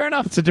 yeah, fair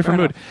enough. It's a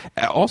different mood.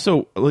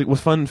 Also, with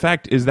fun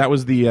fact is that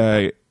was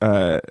the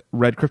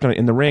red kryptonite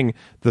in the ring.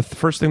 The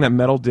first thing that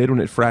metal did when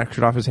it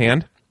fractured off his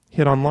hand,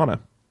 hit on Lana.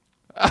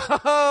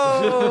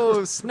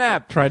 Oh,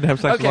 snap. Tried to have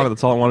sex with Okay. Lana.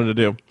 That's all I wanted to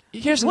do.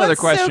 Here's another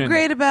What's question. so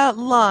great about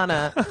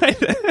Lana?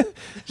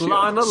 She's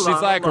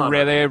like Lana.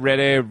 really,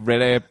 really,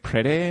 really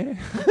pretty.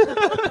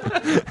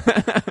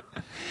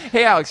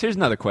 Hey, Alex, here's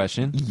another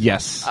question.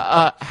 Yes.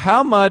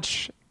 How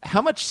much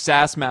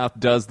sass mouth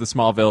does the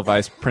Smallville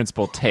vice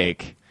principal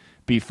take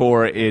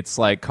before it's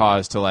like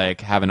cause to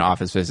like have an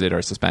office visit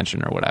or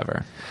suspension or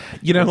whatever?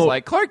 You know,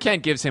 like Clark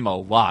Kent gives him a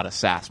lot of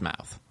sass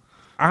mouth.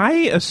 I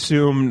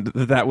assumed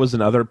that was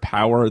another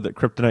power that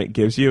Kryptonite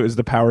gives you, is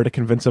the power to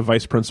convince a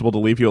vice principal to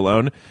leave you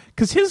alone.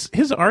 Because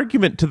his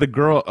argument to the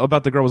girl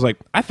was like,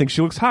 I think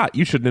she looks hot.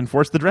 You shouldn't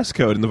enforce the dress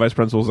code. And the vice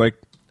principal was like,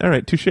 all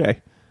right, touche.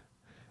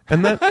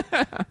 And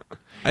that,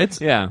 I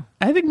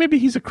think maybe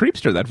he's a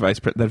creepster,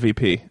 that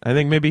VP. I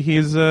think maybe he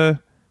was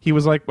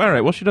like, all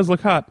right, well, she does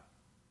look hot.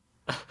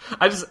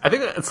 I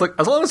think it's like,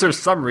 as long as there's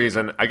some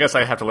reason, I guess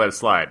I have to let it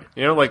slide.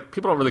 You know, like,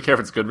 people don't really care if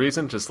it's good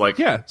reason, just like,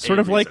 yeah, sort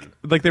of reason.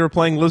 like they were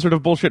playing Lizard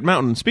of Bullshit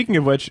Mountain. Speaking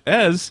of which,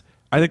 Ez,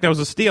 I think that was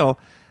a steal.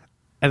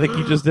 I think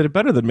you just did it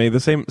better than me. The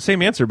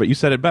same answer, but you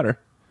said it better.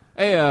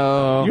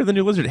 Heyo. You're the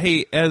new lizard.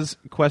 Hey, Ez,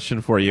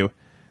 question for you.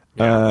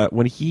 Yeah.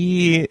 When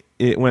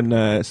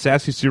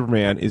Sassy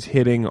Superman is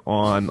hitting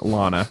on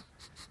Lana,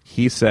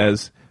 he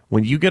says,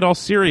 when you get all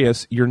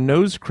serious, your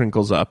nose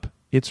crinkles up.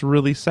 It's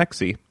really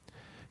sexy.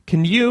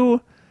 Can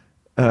you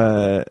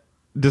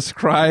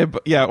describe,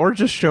 or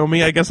just show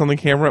me, I guess, on the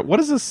camera, what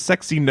does a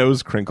sexy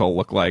nose crinkle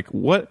look like?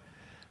 What?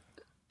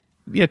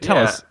 Yeah, tell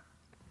us.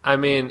 I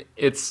mean,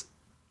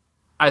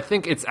 I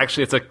think it's a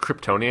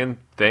Kryptonian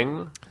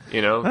thing,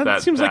 you know?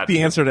 That seems like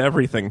the answer to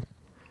everything.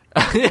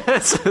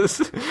 Yes.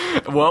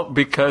 Well,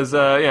 because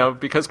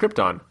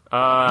Krypton.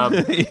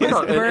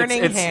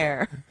 Burning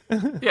hair.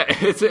 Yeah,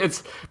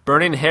 it's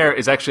burning hair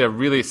is actually a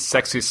really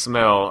sexy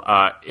smell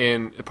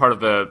in part of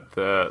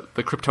the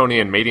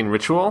Kryptonian mating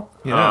ritual.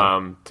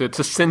 Yeah.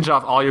 To singe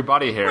off all your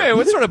body hair. Wait,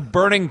 what sort of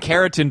burning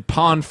keratin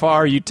pon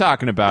far are you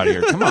talking about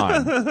here? Come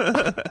on.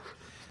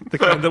 The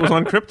kind that was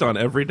on Krypton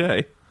every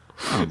day.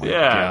 Oh my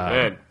yeah, God.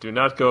 man, do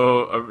not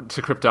go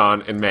to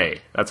Krypton in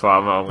May. That's why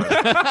I'm on.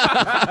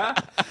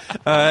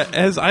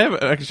 As I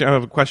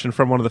have a question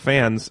from one of the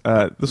fans.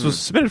 This was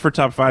submitted for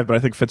top 5, but I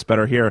think fits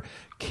better here.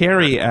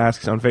 Carrie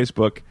asks on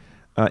Facebook,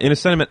 in a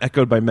sentiment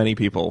echoed by many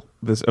people,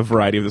 a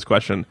variety of this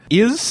question: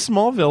 is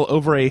Smallville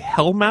over a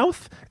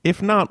hellmouth?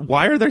 If not,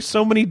 why are there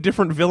so many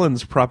different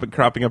villains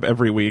cropping up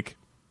every week?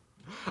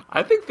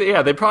 I think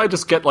they probably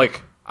just get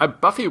like.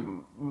 Buffy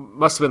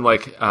must have been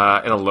like in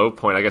a low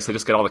point. I guess they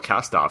just get all the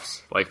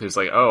cast-offs. Like there's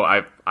like, oh,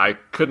 I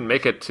couldn't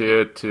make it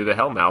to the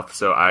Hellmouth,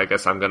 so I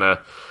guess I'm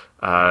gonna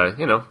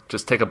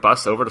just take a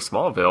bus over to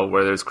Smallville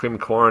where there's Cream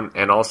Corn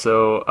and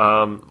also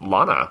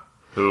Lana,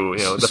 who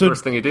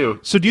first thing you do.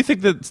 So do you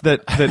think that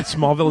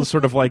Smallville is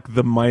sort of like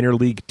the minor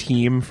league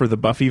team for the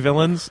Buffy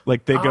villains?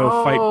 Like they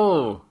go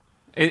fight.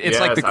 It's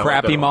like the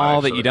crappy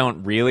mall that you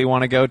don't really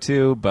want to go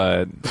to,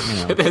 but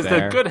there's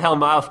the good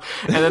Hellmouth,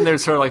 and then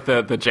there's sort of like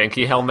the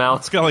janky Hellmouth.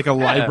 It's got like a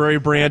library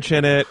branch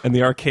in it, and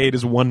the arcade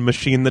is one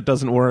machine that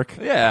doesn't work.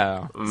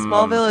 Yeah.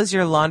 Smallville is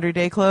your laundry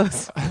day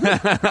clothes.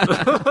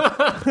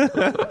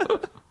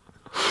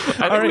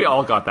 I think we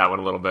all got that one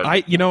a little bit.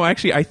 I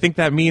think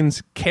that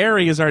means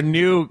Carrie is our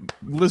new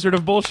Lizard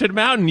of Bullshit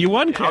Mountain. You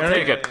won, Carrie. I'll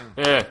take it.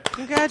 Yeah.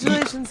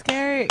 Congratulations,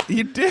 Carrie.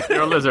 You did.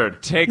 You're a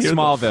lizard. Take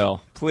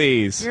Smallville,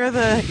 please. You're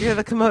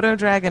the Komodo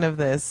dragon of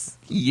this.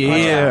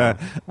 Yeah.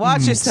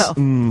 Watch yourself.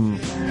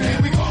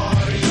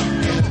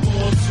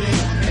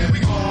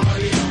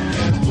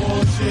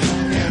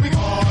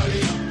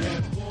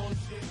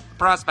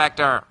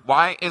 Prospector,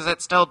 why is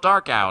it still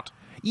dark out?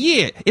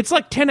 Yeah, it's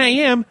like 10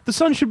 a.m. The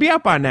sun should be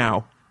out by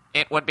now.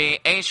 It would be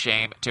a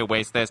shame to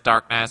waste this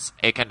darkness,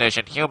 a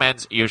condition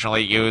humans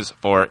usually use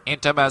for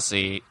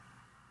intimacy.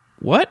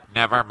 What?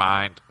 Never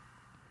mind.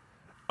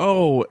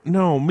 Oh,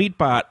 no,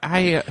 Meatbot,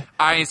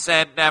 I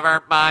said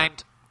never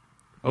mind.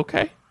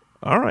 Okay,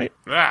 all right.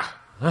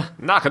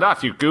 Knock it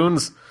off, you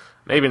goons.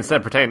 Maybe instead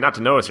of pretending not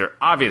to notice your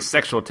obvious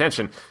sexual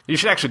tension, you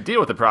should actually deal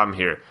with the problem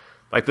here.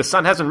 Like the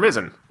sun hasn't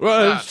risen.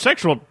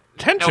 Sexual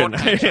tension. No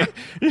tension.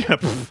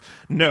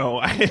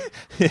 No.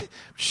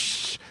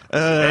 Shh.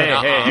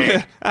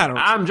 Hey. I don't.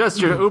 I'm just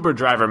your Uber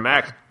driver,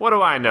 Mac. What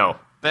do I know?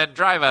 Then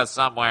drive us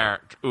somewhere,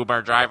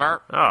 Uber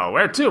driver. Oh,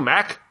 where to,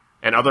 Mac?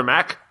 And other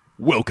Mac?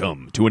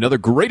 Welcome to another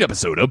great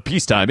episode of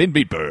Peacetime in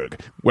Meatburg,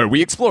 where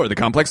we explore the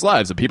complex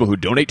lives of people who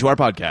donate to our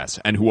podcast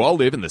and who all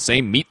live in the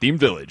same meat-themed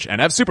village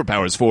and have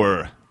superpowers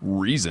for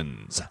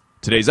reasons.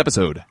 Today's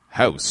episode,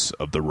 House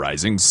of the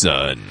Rising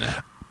Sun.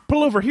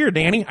 Pull over here,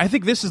 Danny. I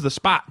think this is the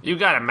spot. You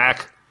got it,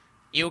 Mac.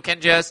 You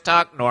can just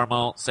talk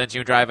normal since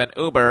you drive an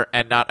Uber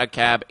and not a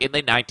cab in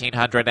the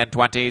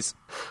 1920s.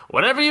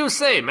 Whatever you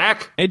say,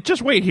 Mac. Hey,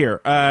 just wait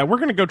here. We're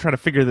going to go try to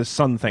figure this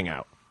sun thing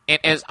out.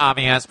 It is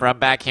obvious from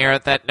back here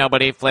that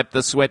nobody flipped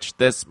the switch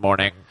this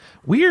morning.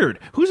 Weird.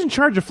 Who's in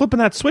charge of flipping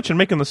that switch and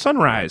making the sun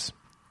rise?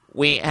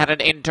 We had an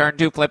intern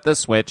to flip the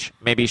switch.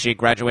 Maybe she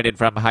graduated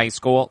from high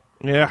school.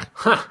 Yeah.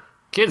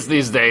 Kids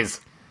these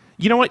days.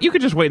 You know what? You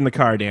could just wait in the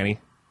car, Danny.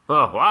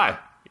 Oh, why?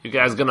 You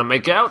guys gonna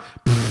make out?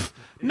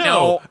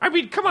 No. I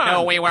mean, come on.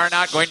 No, we were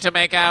not going to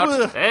make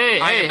out. Hey,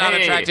 I am not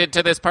attracted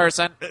to this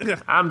person.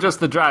 I'm just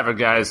the driver,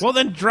 guys. Well,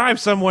 then drive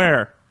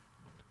somewhere.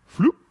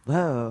 Floop.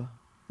 Whoa.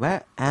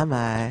 Where am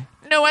I?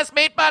 newest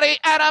meat buddy,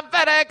 Adam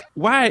Fettig.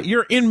 Why,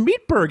 you're in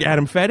Meatburg,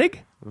 Adam Fettig.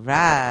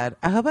 Rad.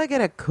 I hope I get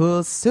a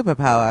cool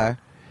superpower.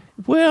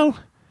 Well,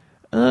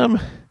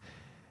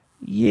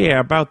 yeah,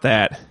 about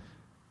that.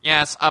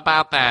 Yes,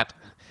 about that.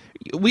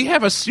 We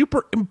have a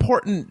super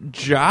important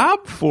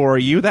job for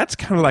you. That's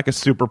kind of like a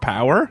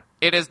superpower.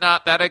 It is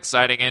not that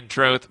exciting in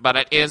truth, but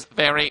it is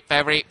very,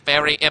 very,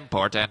 very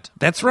important.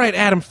 That's right,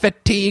 Adam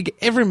Fatigue.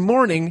 Every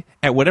morning,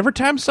 at whatever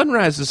time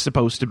sunrise is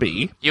supposed to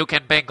be. You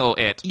can bingle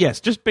it. Yes,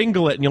 just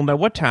bingle it and you'll know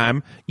what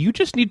time. You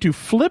just need to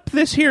flip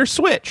this here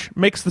switch.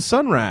 Makes the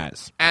sun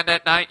rise. And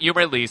at night, you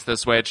release the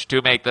switch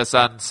to make the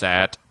sun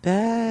set.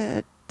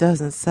 That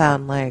doesn't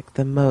sound like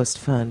the most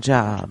fun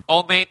job.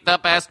 Only the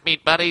best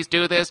meat buddies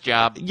do this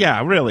job.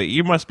 Yeah, really.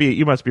 You must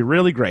be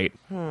really great.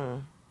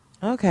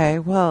 Okay,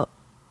 well,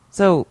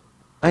 so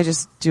I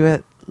just do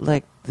it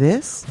like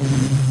this?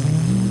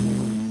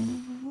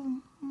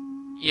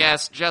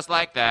 Yes, just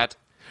like that.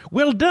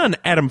 Well done,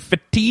 Adam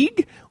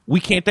Fatigue. We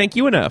can't thank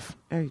you enough.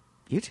 Are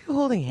you two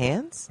holding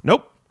hands?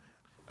 Nope.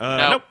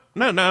 Nope.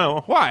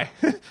 No. Why?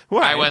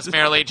 Why? I was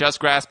merely just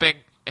grasping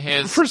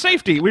his... For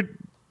safety. We're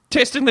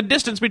testing the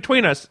distance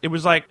between us. It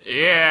was like,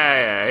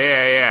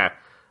 Yeah.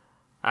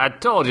 I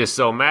told you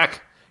so,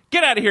 Mac.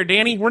 get out of here,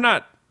 Danny. We're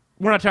not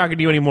talking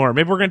to you anymore.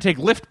 Maybe we're going to take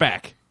Lyft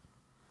back.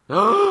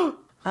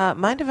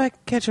 Mind if I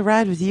catch a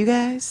ride with you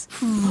guys?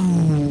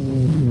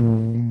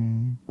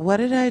 What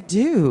did I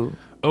do?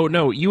 Oh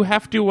no, you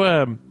have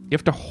to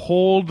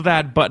hold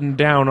that button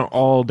down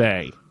all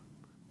day.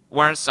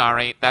 We're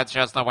sorry, that's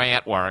just the way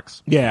it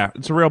works. Yeah,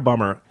 it's a real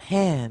bummer.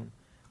 Man,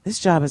 this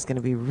job is going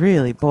to be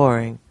really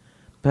boring,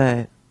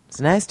 but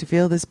it's nice to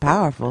feel this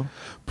powerful.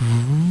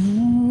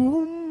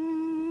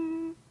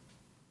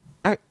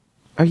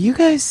 Are you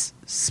guys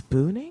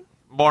spooning?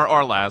 More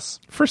or less.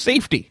 For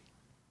safety.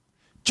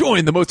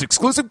 Join the most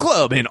exclusive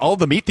club in all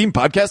the meat-themed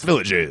podcast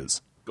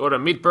villages. Go to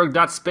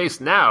meatburg.space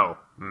now,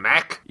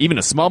 Mac. Even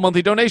a small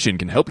monthly donation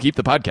can help keep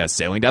the podcast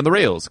sailing down the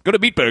rails. Go to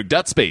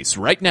meatburg.space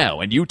right now,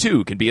 and you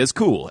too can be as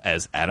cool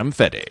as Adam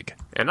Fettig.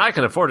 And I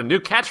can afford a new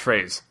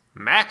catchphrase,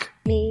 Mac.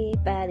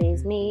 Meat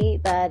buddies,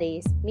 meat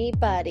buddies, meat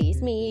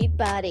buddies, meat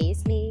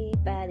buddies, meat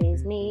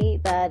buddies,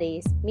 meat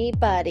buddies, meat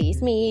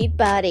buddies, meat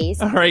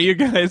buddies. All right, you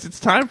guys, it's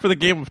time for the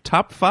game of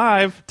Top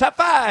 5. Top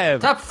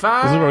 5! Top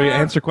 5. This is where we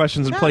answer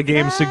questions and play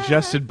games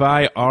suggested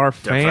by our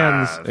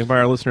fans and by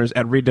our listeners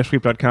at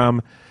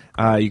read-weep.com.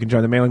 You can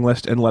join the mailing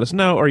list and let us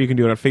know, or you can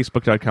do it on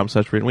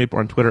facebook.com/readandweep or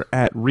on Twitter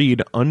at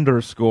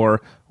read_weep.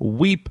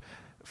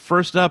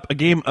 First up, a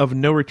game of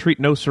No Retreat,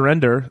 No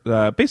Surrender,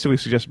 basically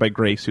suggested by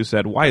Grace, who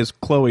said, why is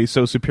Chloe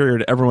so superior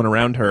to everyone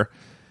around her?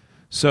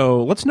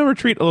 So let's No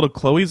Retreat a little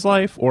Chloe's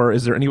life, or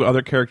is there any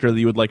other character that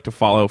you would like to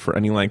follow for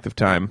any length of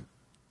time?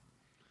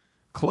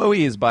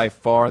 Chloe is by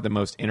far the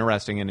most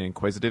interesting and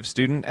inquisitive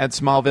student at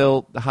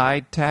Smallville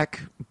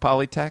High-Tech,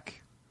 Polytech.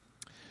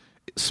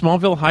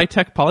 Smallville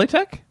High-Tech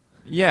Polytech?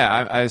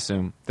 Yeah, I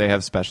assume they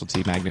have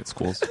specialty magnet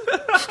schools.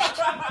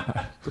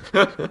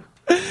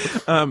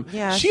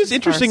 Yeah, she's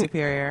interesting. Far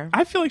superior.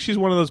 I feel like she's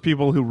one of those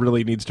people who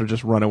really needs to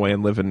just run away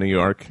and live in New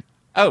York.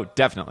 Oh,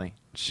 definitely.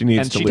 She needs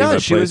and to she leave does.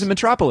 that She place. lives in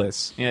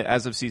Metropolis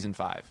as of season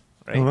 5.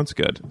 Right? Oh, that's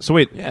good. So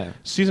wait, Yeah.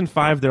 season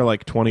 5, they're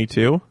like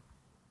 22?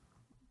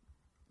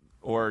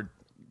 Or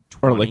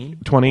 20? Or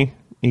like 20,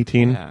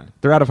 18? Yeah.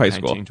 They're out of high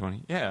school. 19,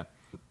 20. Yeah.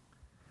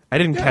 I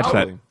didn't catch that.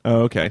 probably.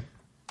 Oh, okay.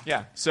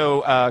 Yeah.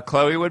 So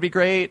Chloe would be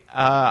great.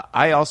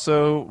 I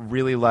also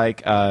really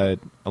like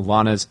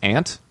Alana's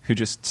aunt, who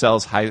just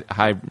sells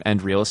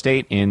high-end real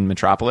estate in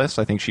Metropolis.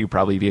 I think she would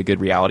probably be a good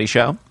reality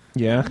show.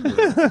 Yeah.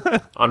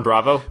 On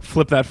Bravo.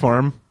 Flip that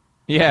farm.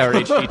 Yeah, or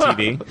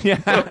HGTV.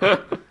 Yeah.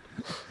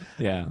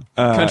 Yeah.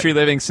 Country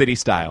living city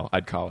style,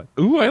 I'd call it.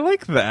 Ooh, I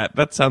like that.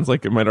 That sounds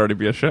like it might already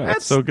be a show.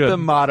 That's so good. The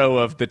motto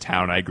of the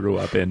town I grew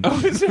up in. Oh,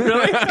 is it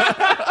really?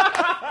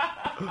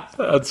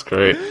 That's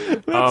great.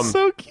 That's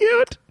so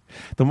cute.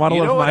 The model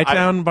You know of what? my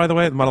town, by the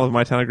way, the model of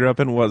my town I grew up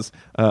in was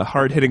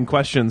hard-hitting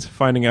questions,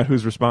 finding out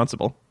who's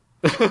responsible.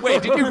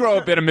 Wait, did you grow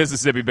up in a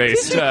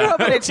Mississippi-based Did you grow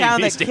up in a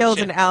town TV that killed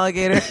station? an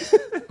alligator?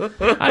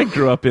 I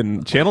grew up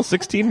in Channel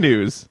 16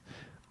 News.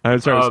 I'm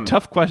sorry, it's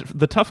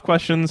the tough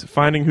questions,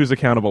 finding who's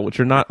accountable, which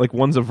are not, like,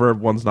 one's a verb,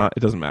 one's not.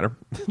 It doesn't matter.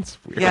 It's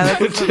weird. Yeah,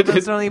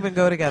 those don't even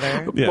go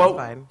together. Yeah. Well,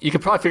 Fine. you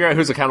could probably figure out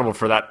who's accountable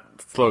for that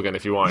slogan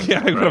if you want. Yeah,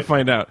 I'm right? going to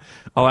find out.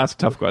 I'll ask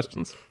tough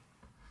questions.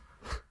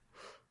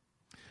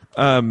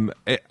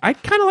 I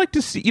kind of like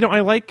to see,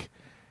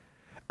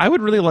 I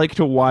would really like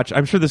to watch,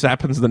 I'm sure this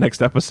happens in the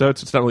next episode,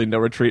 so it's not really No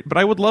Retreat, but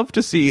I would love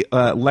to see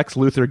Lex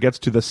Luthor gets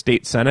to the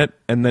state senate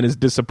and then is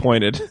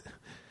disappointed.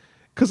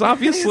 Because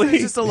obviously...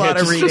 There's just a lot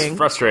of just reading.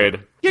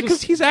 frustrated. Yeah,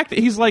 because he's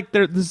like,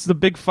 this is the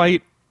big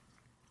fight,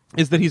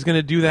 is that he's going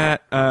to do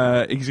that,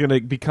 he's going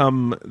to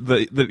become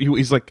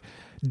he's like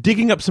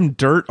digging up some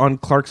dirt on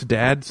Clark's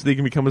dad so that he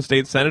can become a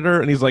state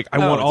senator, and he's like, I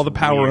want all the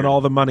power and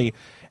all the money.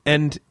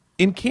 And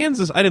in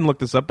Kansas, I didn't look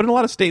this up, but in a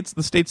lot of states,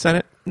 the state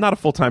senate, not a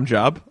full-time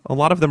job. A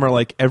lot of them are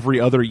like every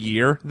other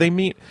year they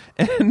meet,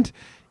 and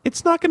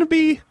it's not going to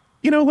be,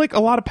 like a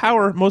lot of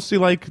power, mostly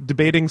like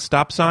debating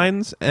stop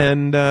signs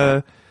and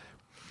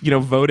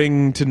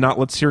voting to not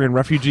let Syrian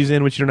refugees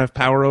in, which you don't have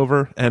power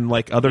over, and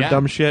like other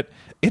dumb shit.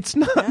 It's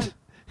not. Yeah.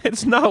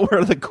 It's not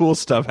where the cool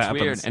stuff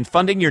happens. Weird. And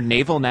funding your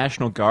Naval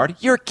National Guard?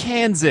 You're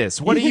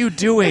Kansas. What are you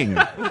doing?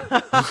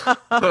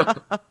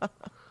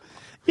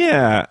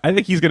 Yeah, I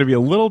think he's going to be a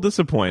little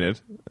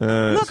disappointed.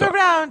 Look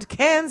around,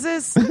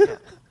 Kansas.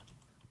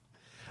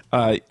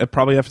 I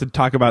probably have to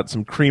talk about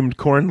some creamed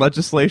corn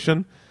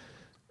legislation.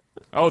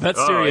 Oh,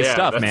 that's serious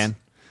stuff, man.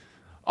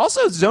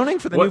 Also, zoning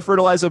for the new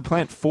fertilizer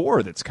plant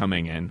 4 that's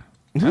coming in.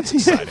 That's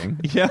exciting.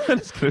 Yeah,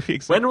 it's going to be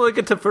exciting. When will it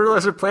get to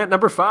fertilizer plant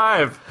number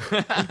 5?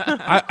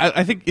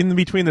 I think in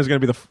between there's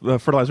going to be the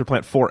fertilizer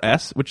plant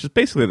 4S, which is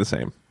basically the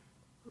same.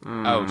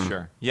 Oh,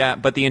 sure. Yeah,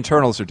 but the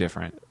internals are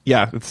different.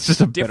 Yeah, it's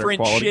just a different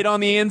better quality. shit on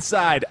the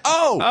inside.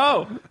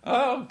 Oh,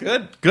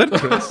 good,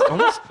 Chris.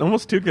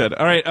 almost too good.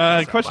 All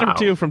right, question number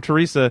 2 from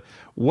Teresa.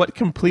 What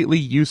completely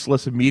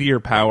useless meteor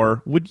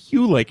power would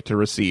you like to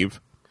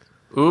receive?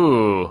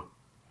 Ooh.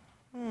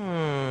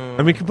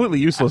 I mean, completely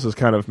useless is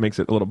kind of makes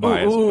it a little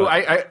biased. Ooh,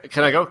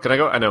 can I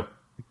go? I know.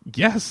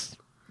 Yes,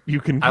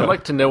 you can go. I'd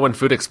like to know when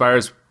food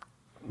expires,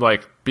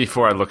 like,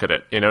 before I look at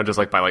it, just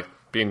like by, like,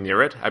 being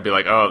near it. I'd be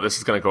like, oh, this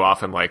is going to go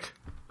off in, like,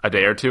 a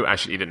day or two. I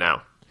should eat it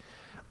now.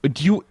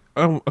 Do you...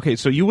 okay,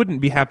 so you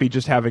wouldn't be happy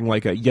just having,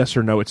 like, a yes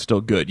or no, it's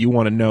still good. You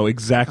want to know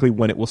exactly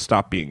when it will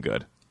stop being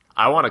good.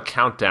 I want a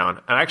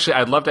countdown. And actually,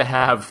 I'd love to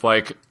have,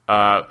 like,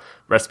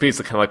 recipes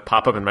that kind of, like,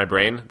 pop up in my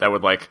brain that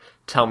would, like,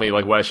 tell me,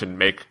 like, what I should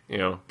make,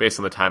 based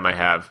on the time I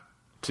have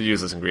to use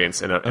those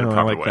ingredients in a proper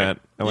I like way. That.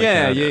 I like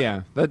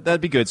Yeah. that.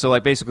 That'd be good. So,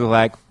 like, basically,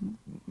 like,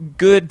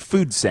 good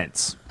food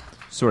sense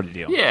sort of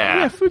deal.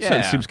 Yeah. Food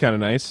sense seems kind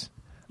of nice.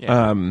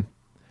 Yeah.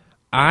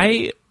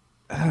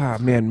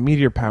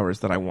 Meteor powers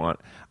that I want.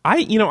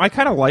 I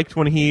kind of liked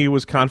when he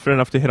was confident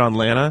enough to hit on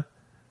Lana.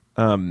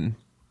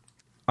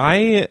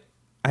 I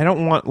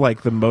don't want,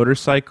 like, the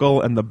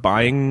motorcycle and the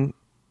buying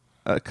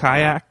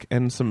kayak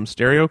and some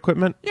stereo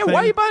equipment. Yeah, thing.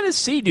 why are you buying a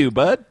Sea-Doo,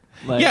 bud?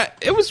 Like, Yeah,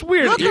 it was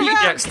weird. Look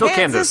around, still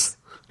Kansas.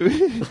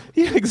 Yeah,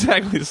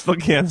 exactly. It's still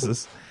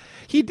Kansas.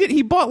 He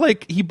bought a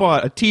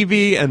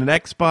TV and an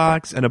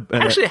Xbox and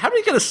Actually, how do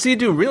you get a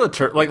Sea-Doo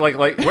realtor? Like,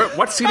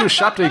 what Sea-Doo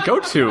shop did he go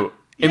to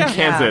in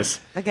Kansas?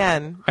 Yeah.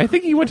 Again. I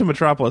think he went to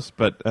Metropolis,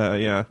 but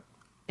yeah.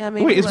 Yeah,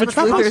 maybe Wait, is Lex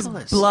Metropolis-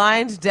 Luthor's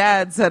blind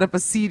dad set up a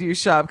Sea-Doo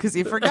shop because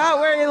he forgot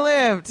where he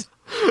lived.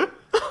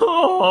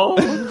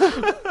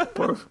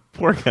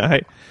 Poor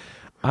guy.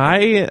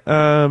 I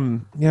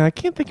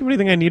can't think of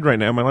anything I need right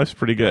now. My life's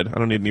pretty good. I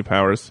don't need any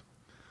powers.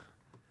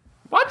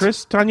 What?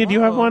 Chris, Tanya, do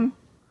you have one?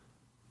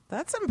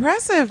 That's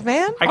impressive,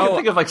 man. I can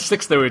think of like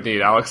 6 that we would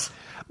need, Alex.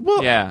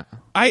 Well, yeah.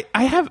 I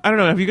don't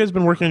know. Have you guys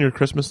been working on your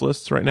Christmas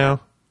lists right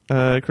now,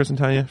 Chris and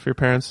Tanya, for your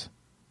parents?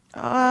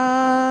 Do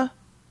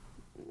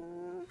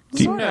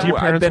your parents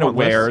I've been want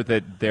aware lists?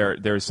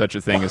 that there's such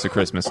a thing as a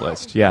Christmas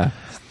list. Yeah.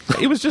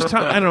 It was just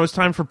time. I don't know. It was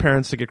time for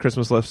parents to get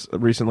Christmas lists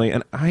recently,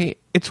 and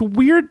it's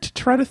weird to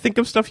try to think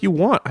of stuff you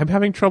want. I'm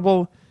having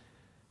trouble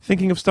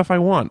thinking of stuff I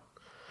want.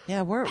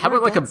 Yeah, we're How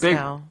about like a adults big?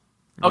 now.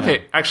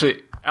 Okay,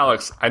 actually,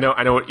 Alex, I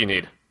know what you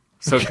need.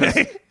 So,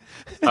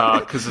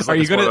 because Are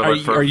you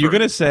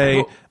gonna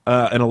say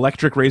an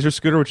electric razor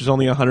scooter, which is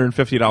only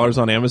 $150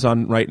 on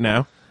Amazon right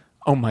now?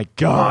 Oh my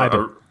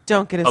god!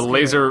 Don't get a scooter.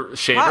 laser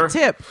shaver? Hot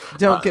tip: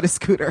 don't get a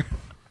scooter.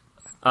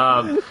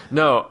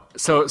 No.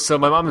 So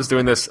my mom is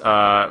doing this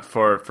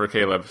for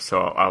Caleb.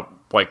 So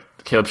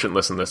Caleb shouldn't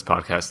listen to this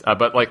podcast.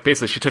 But like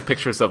basically, she took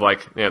pictures of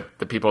like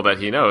the people that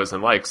he knows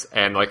and likes,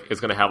 and like is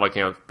going to have like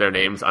their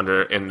names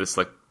in this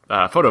like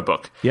photo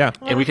book. Yeah,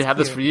 and we could have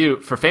this for you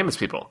for famous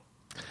people.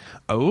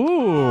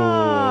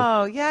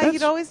 Oh, yeah,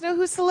 you'd always know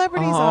who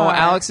celebrities are. Oh,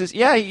 Alex is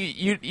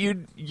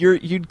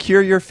you'd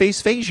cure your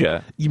face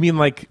phasia. You mean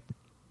like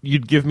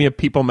you'd give me a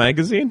People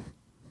magazine?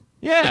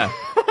 Yeah.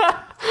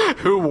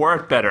 Who wore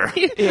it better?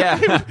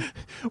 Yeah.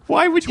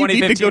 Why would you need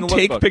to go 2015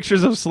 take lookbook.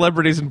 pictures of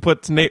celebrities and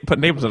put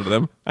names under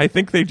them? I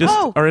think they just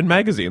are in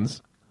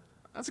magazines.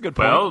 That's a good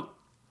point. Well,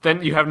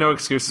 then you have no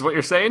excuses. What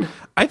you're saying?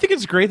 I think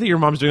it's great that your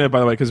mom's doing that, by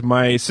the way, because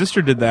my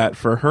sister did that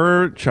for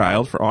her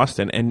child, for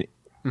Austin, and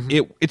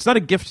it's not a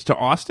gift to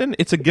Austin,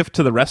 it's a gift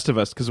to the rest of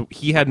us, because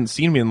he hadn't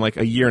seen me in like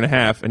a year and a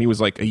half, and he was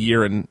like a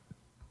year and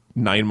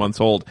 9 months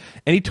old,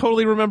 and he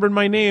totally remembered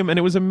my name, and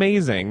it was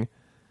amazing.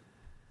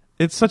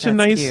 It's such a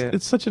nice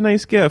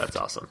gift. That's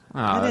awesome.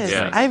 Oh, It is.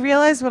 nice. I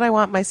realized what I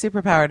want my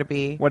superpower to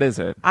be. What is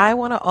it? I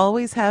want to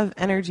always have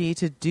energy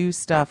to do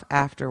stuff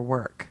after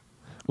work.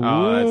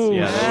 Oh,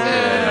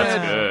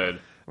 That's good.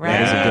 Right?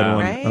 That is a good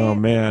one. Right? Oh,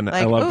 man,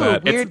 I love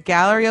that. Weird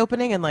gallery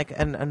opening in like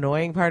an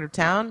annoying part of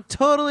town.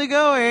 Totally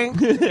going.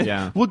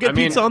 Yeah. We'll get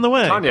pizza on the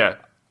way. Tanya,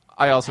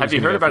 I also Have was you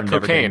gonna heard go about for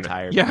never getting cocaine?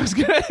 tired. Yeah, I was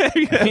gonna.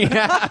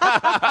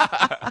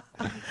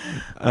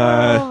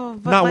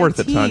 But Not my worth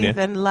it, Tanya.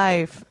 And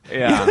life.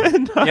 Yeah.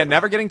 Yeah,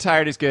 never getting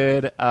tired is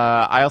good.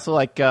 I also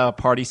like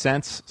party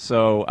sense,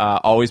 so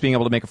always being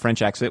able to make a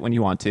French exit when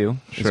you want to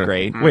is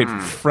great. Wait,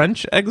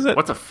 French exit?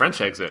 What's a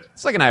French exit?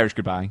 It's like an Irish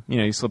goodbye.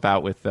 You slip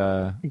out with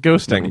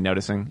ghosting. nobody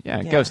noticing.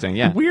 Yeah, ghosting.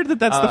 Yeah. Weird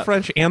that's the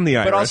French and the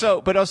Irish.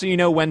 But also you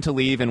know when to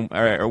leave and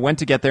or when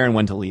to get there and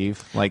when to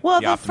leave. Like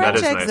the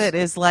French exit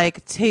is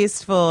like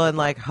tasteful and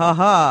like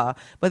ha,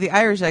 but the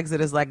Irish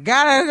exit is like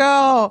gotta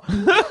go.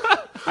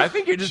 I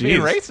think you're just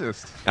being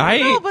racist.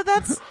 No, but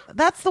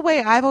that's the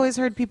way I've always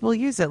heard people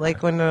use it.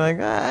 Like when they're like,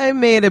 I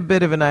made a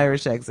bit of an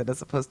Irish exit,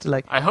 as opposed to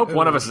like. I hope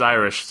one of us is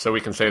Irish, so we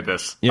can say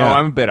this. Yeah. Oh,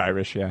 I'm a bit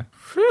Irish. Yeah.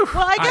 Well,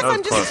 I guess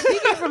I'm just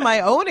speaking from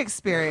my own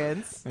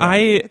experience.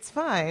 It's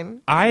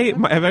fine.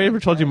 Have I ever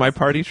told you my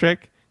party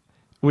trick?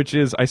 Which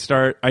is I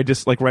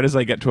just like right as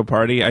I get to a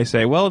party, I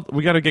say, well,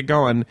 we got to get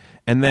going.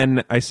 And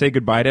then I say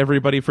goodbye to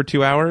everybody for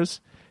 2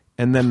 hours.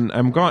 And then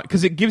I'm gone.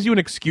 Because it gives you an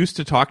excuse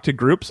to talk to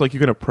groups. Like you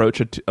can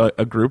approach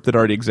a group that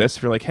already exists.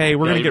 If you're like, hey,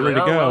 we're going to get ready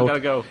to go. Well, gotta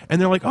go.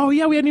 And they're like, oh,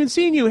 yeah, we hadn't even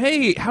seen you.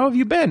 Hey, how have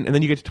you been? And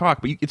then you get to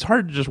talk. But it's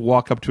hard to just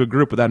walk up to a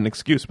group without an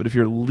excuse. But if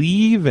you're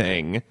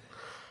leaving...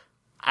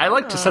 I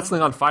like to set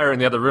something on fire in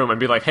the other room and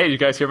be like, hey, you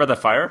guys hear about that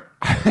fire?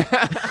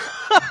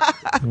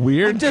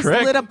 Weird just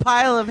trick. Lit a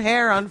pile of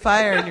hair on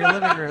fire in your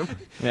living room.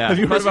 Yeah. Have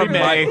you heard about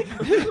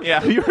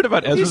Have you heard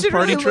about Ezra's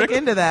party really trick? Look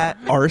into that.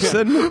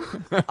 Arson.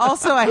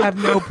 Also, I have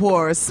no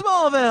pores.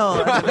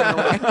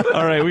 Smallville.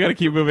 All right, we got to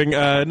keep moving.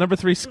 Number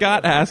 3,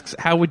 Scott asks,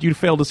 how would you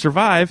fail to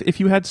survive if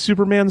you had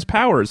Superman's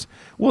powers?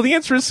 Well, the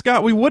answer is,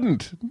 Scott, we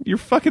wouldn't. You're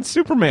fucking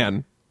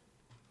Superman.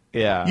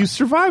 Yeah. You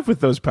survive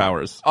with those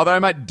powers. Although I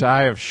might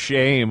die of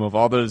shame of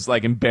all those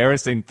like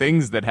embarrassing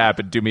things that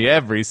happen to me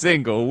every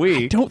single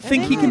week. I don't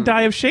think he can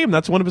die of shame.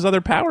 That's one of his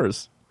other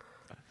powers.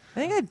 I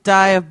think I'd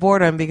die of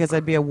boredom because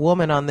I'd be a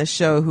woman on this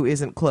show who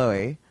isn't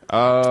Chloe. I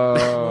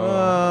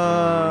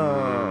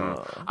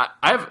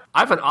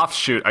have an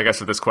offshoot, I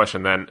guess, of this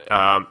question then.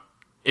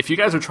 If you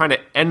guys are trying to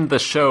end the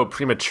show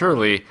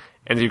prematurely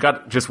and you've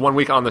got just 1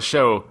 week on the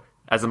show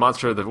as the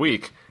monster of the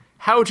week,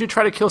 how would you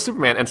try to kill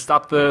Superman and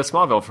stop the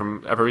Smallville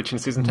from ever reaching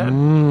season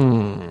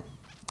 10?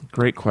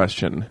 Great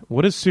question.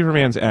 What is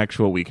Superman's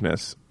actual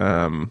weakness?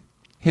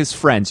 His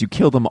friends. You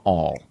kill them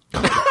all.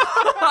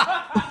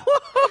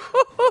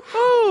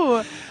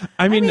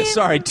 I mean,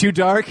 sorry, too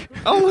dark?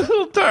 A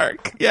little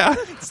dark. Yeah.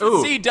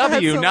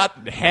 CW,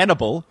 not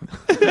Hannibal.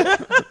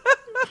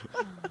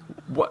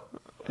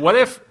 What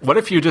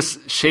if you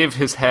just shave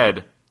his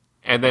head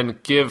and then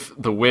give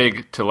the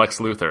wig to Lex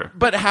Luthor?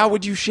 But how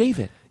would you shave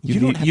it? You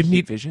don't have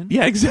heat vision.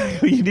 Yeah,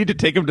 exactly. You need to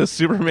take him to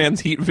Superman's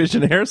Heat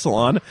Vision hair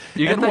salon.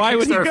 And why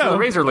would he go? For the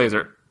razor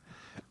laser.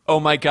 Oh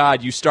my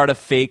God! You start a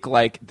fake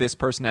like this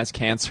person has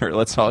cancer.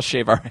 Let's all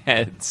shave our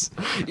heads.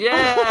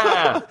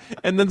 Yeah.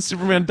 And then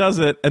Superman does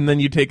it, and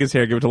then you take his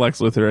hair, give it to Lex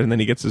Luthor, and then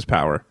he gets his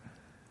power.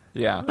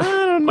 Yeah. I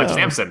don't know. Like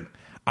Samson.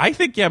 I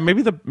think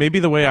maybe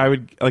the way I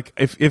would like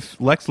if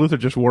Lex Luthor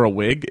just wore a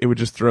wig, it would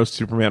just throw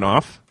Superman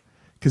off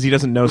because he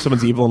doesn't know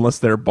someone's evil unless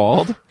they're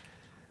bald.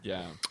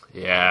 Yeah.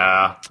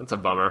 Yeah, that's a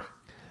bummer.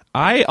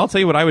 I'll tell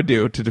you what I would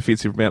do to defeat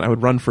Superman. I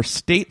would run for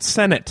state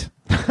senate.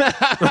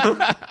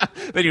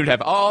 Then you'd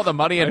have all the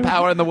money and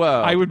power in the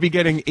world. I would be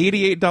getting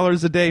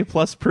 $88 a day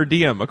plus per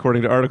diem,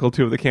 according to Article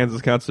 2 of the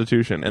Kansas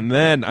Constitution. And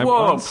then I'm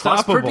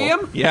unstoppable. Plus per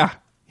diem? Yeah.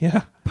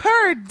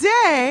 Per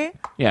day?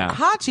 Yeah.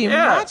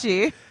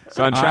 Machi.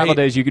 So on travel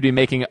days, you could be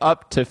making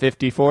up to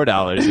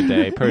 $54 a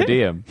day per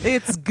diem.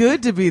 It's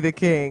good to be the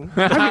king.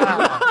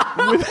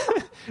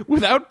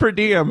 Without per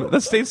diem, the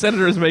state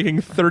senator is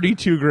making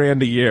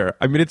 $32,000 a year.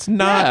 I mean, it's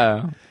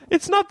not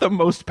the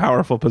most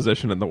powerful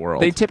position in the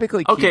world. They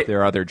typically keep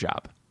their other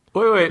job.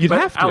 Wait, You'd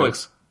have to.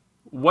 Alex,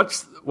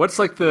 what's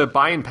like the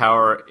buying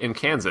power in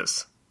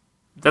Kansas?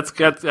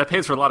 That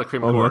pays for a lot of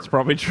cream corn. That's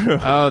probably true.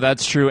 Oh,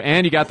 that's true.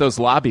 And you got those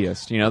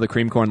lobbyists, the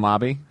cream corn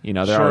lobby. They're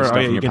always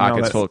stuffing your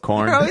pockets full of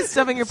corn. You're always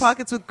stuffing your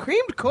pockets with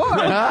creamed corn.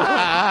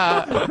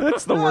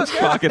 That's the worst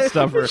pocket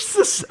stuffer. It's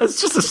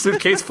just a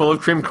suitcase full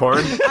of cream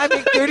corn. I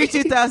make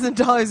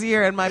 $32,000 a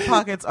year, and my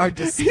pockets are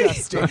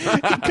disgusting.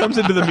 He comes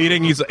into the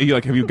meeting. He's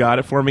like, "Have you got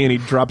it for me?" And he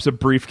drops a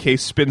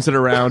briefcase, spins it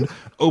around,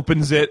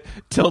 opens it,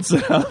 tilts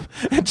it up,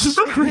 and just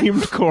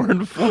creamed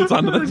corn floats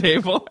onto the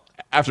table.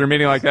 After a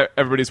meeting like that,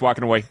 everybody's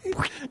walking away.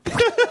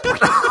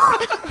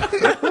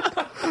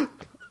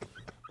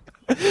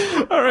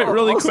 All right,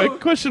 really quick.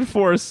 Question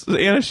 4.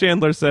 Anna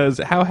Chandler says,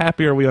 how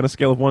happy are we on a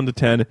scale of 1 to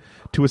 10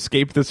 to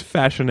escape this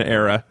fashion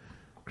era?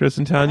 Chris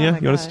and Tanya,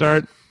 you want to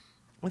start?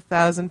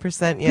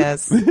 1,000%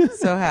 yes.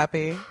 So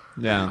happy.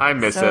 Yeah. I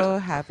miss it. So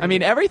happy. I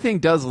mean, everything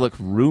does look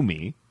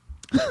roomy.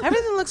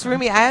 Everything looks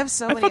roomy. I have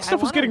so many. thought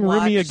stuff was wanna getting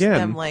roomy watch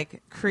again. Them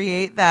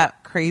create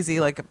that crazy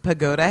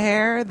pagoda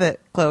hair that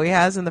Chloe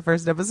has in the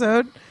first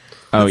episode.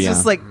 Oh it's yeah.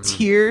 just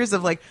tiers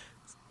of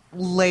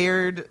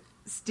layered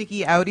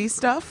sticky outy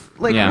stuff.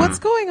 What's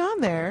going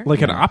on there?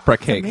 Like an opera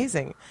cake.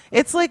 Amazing.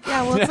 It's like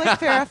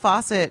Farrah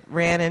Fawcett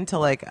ran into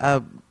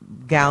a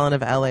gallon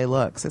of LA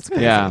looks. It's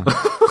crazy. Yeah.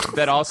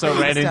 That also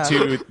ran stuff.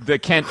 into the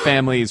Kent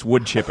family's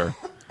wood chipper.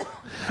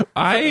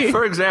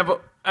 For example,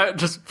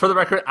 Just for the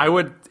record, I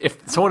would, if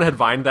someone had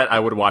Vined that, I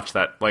would watch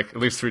that like at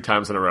least 3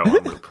 times in a row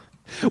on loop.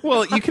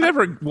 Well, you can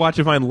never watch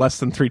a Vine less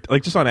than 3,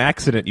 like just on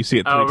accident you see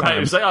it 3 times. Right.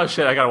 It's like, oh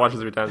shit, I gotta watch it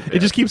 3 times. It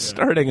just keeps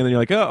starting, and then you're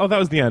like, oh, that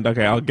was the end.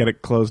 Okay, I'll get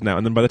it closed now.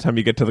 And then by the time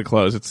you get to the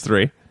close, it's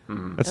 3.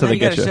 That's how they you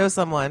get gotta you. show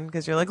someone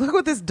because you're like, look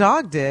what this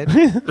dog did.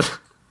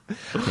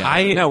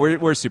 No,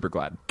 we're super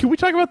glad. Can we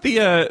talk about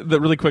the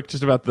really quick,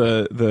 just about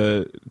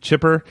the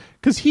chipper?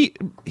 Because he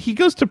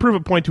goes to prove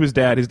a point to his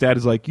dad. His dad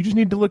is like, you just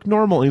need to look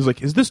normal. And he's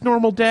like, is this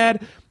normal,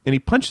 Dad? And he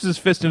punches his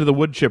fist into the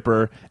wood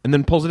chipper and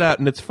then pulls it out,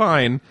 and it's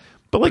fine.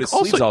 But like, His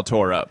also, sleeve's all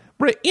tore up.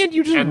 right? And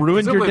you just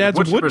ruined your dad's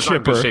wood chipper's not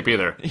in chipper. good shape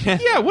either.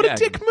 Yeah, what a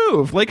dick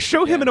move! Like,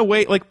 show him in a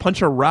way, like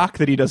punch a rock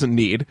that he doesn't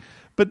need.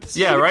 But this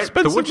is an Right.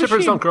 The wood expensive chippers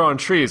machine. don't grow on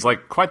trees.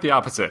 Like, quite the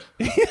opposite.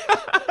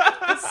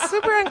 It's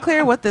super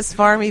unclear what this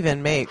farm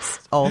even makes.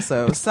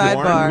 Also,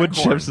 sidebar. Wood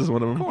chips is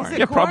one of them. Is it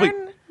Yeah, corn? probably.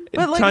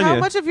 But like, Tanya, how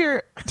much of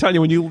your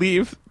Tanya, when you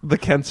leave the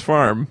Kent's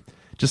farm,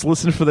 just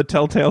listen for the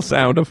telltale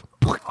sound of.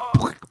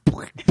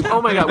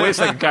 Oh my god! Wait a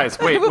second, guys.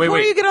 Wait. before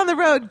you get on the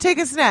road, take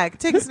a snack.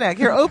 Take a snack.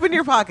 Here, open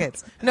your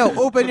pockets. No,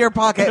 open your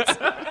pockets.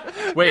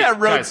 Wait, Yeah,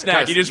 road guys, snack.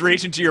 guys. You just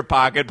reach into your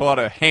pocket, pull out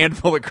a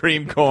handful of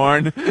cream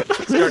corn,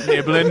 start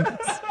nibbling.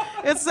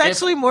 It's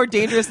actually more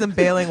dangerous than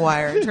baling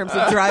wire in terms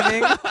of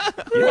driving.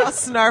 You're all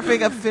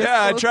snarfing a fist.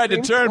 Yeah, I tried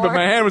to turn, but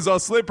my hand was all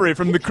slippery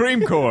from the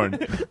cream corn.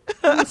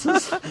 This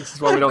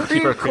is why we don't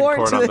keep our cream corn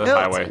corn to on the the hilt.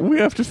 highway. We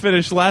have to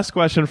finish. Last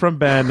question from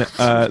Ben.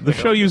 The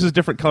show uses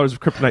different colors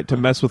of kryptonite to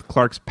mess with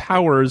Clark's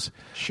powers.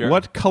 Sure.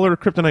 What color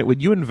kryptonite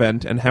would you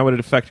invent, and how would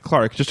it affect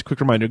Clark? Just a quick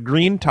reminder.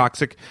 Green,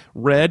 toxic.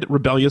 Red,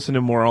 rebellious and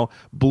immoral.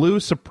 Blue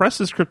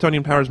suppresses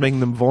Kryptonian powers,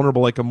 making them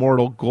vulnerable like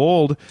immortal.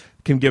 Gold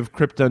can give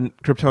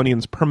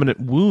Kryptonians permanent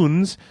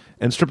wounds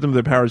and strip them of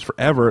their powers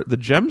forever. The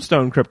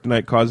gemstone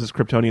kryptonite causes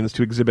Kryptonians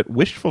to exhibit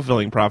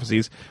wish-fulfilling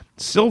prophecies.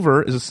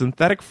 Silver is a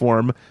synthetic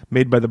form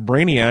made by the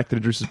Brainiac that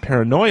introduces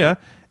paranoia.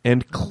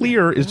 And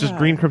clear is just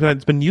green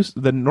kryptonite that's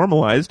been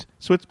normalized,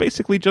 so it's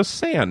basically just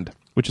sand,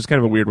 which is kind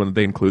of a weird one that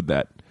they include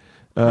that.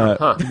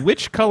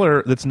 Which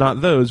color that's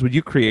not those would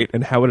you create,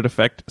 and how would it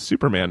affect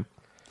Superman?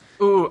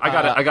 Ooh, I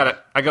got it.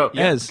 I go.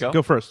 Ez,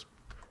 go first.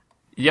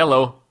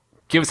 Yellow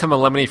gives him a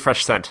lemony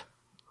fresh scent.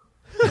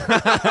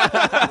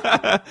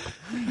 I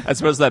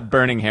suppose that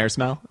burning hair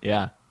smell?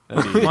 Yeah.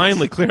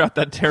 Finally clear out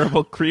that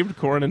terrible creamed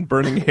corn and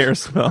burning hair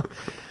smell.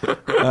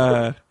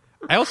 I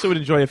also would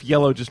enjoy if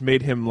yellow just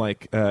made him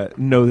like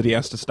know that he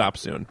has to stop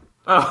soon.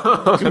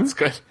 Oh, that's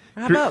good.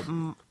 How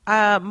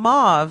about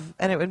mauve,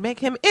 and it would make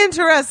him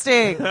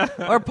interesting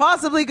or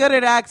possibly good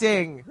at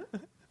acting.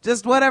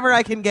 Just whatever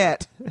I can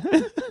get.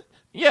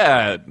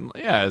 Yeah,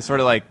 sort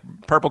of like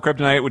purple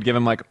kryptonite would give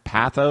him like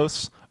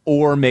pathos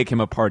or make him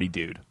a party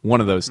dude.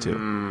 One of those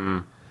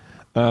two.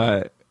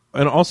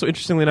 And also,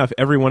 interestingly enough,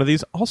 every one of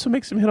these also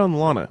makes him hit on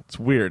Lana. It's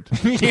weird.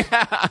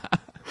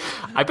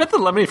 I bet the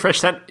lemony fresh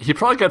scent, he'd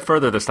probably get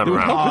further this time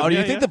around. Oh, do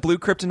you Yeah, think the blue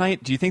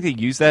kryptonite, do you think they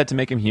use that to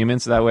make him human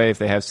so that way if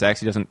they have sex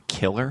he doesn't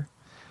kill her?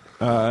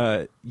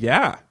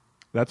 Yeah,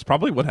 that's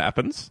probably what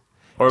happens.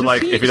 Or Does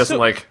like, if he doesn't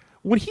like...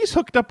 When he's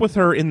hooked up with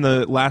her in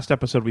the last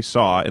episode we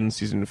saw in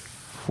season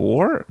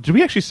 4, did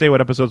we actually say what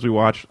episodes we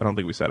watched? I don't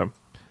think we said them.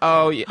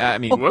 Oh, yeah, I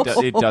mean,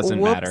 it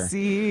doesn't matter.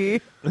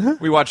 Whoopsie.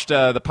 We watched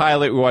the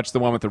pilot. We watched the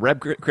one with the red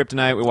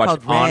kryptonite. We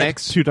watched Called Red.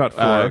 Onyx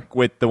 2.4.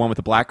 with the one with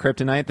the black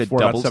kryptonite that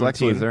doubles Lex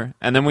 4.17. Luthor.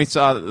 And then we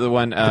saw the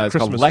one it's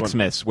called Christmas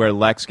Lexmas, where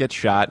Lex gets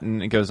shot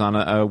and it goes on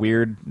a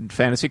weird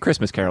fantasy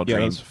Christmas Carol Yeah,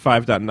 dream. it was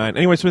 5.9.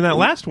 Anyway, so in that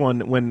last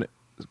one, when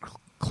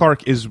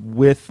Clark is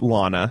with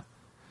Lana,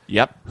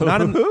 Yep.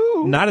 not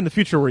in the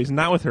future where he's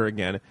not with her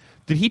again,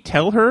 did he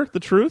tell her the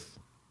truth?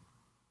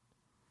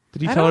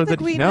 Did he I tell don't her that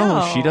think we No,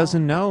 know. she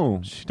doesn't know.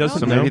 she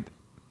doesn't So know? maybe,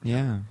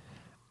 yeah.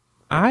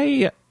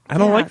 I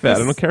don't like that. I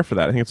this- don't care for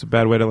that. I think it's a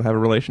bad way to have a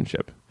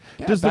relationship.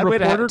 Does the bad way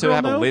reporter to girl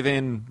have know? a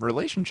live-in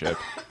relationship.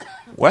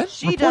 What?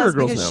 She Reporter does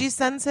girls because know. she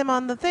sends him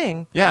on the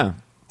thing Yeah.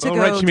 to Oh,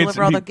 go right, she means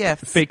deliver all he- the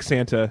gifts. Fake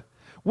Santa.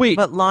 Wait,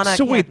 But Lana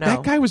so wait, can't know.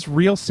 that guy was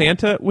real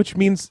Santa, which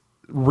means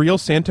real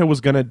Santa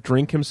was going to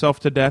drink himself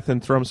to death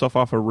and throw himself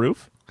off a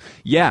roof?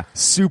 Yeah.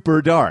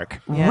 Super dark.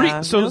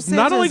 Yeah, So real not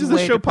Santa's only does the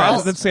way show posit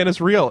depressed. that Santa's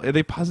real,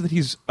 they posit that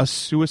he's a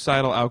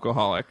suicidal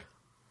alcoholic.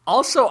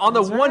 Also, on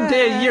the one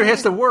day a year he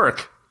has to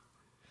work.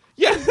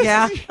 Yeah.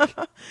 Yeah.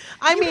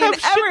 I mean, have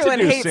shit to everyone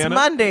do, hates Santa.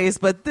 Mondays,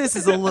 but this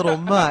is a little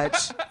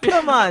much.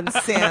 Come on,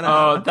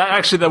 Santa.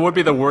 That would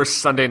be the worst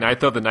Sunday night,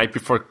 though, the night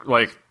before,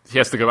 like, he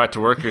has to go back to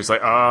work. He's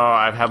like, oh,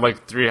 I've had,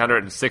 like,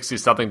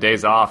 360-something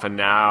days off, and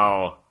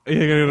now... That's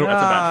a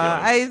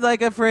bad feeling. I'm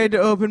like afraid to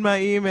open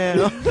my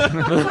email.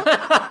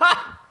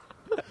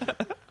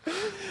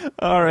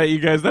 All right, you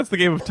guys, that's the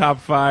game of Top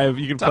 5.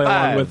 You can play along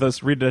five. with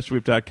us,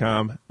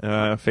 read-weep.com,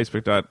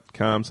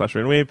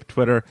 facebook.com/readweep,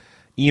 Twitter,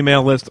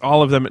 email list,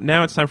 all of them.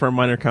 Now it's time for a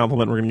minor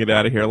compliment. We're going to get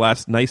out of here.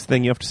 Last nice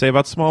thing you have to say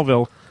about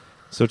Smallville.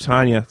 So,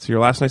 Tanya, it's your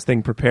last nice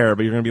thing. Prepare,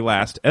 but you're going to be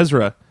last.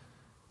 Ezra,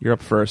 you're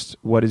up first.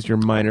 What is your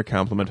minor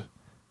compliment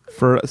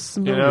for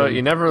Smallville? You know,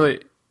 you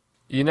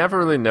never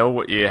really know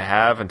what you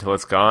have until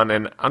it's gone,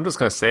 and I'm just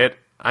going to say it.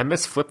 I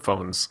miss flip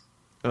phones.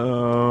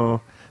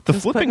 Oh, The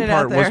Just flipping putting it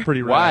out part was there.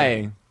 pretty rad.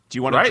 Why? Do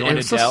you want to Right, join and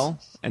it's just- Adele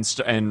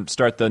and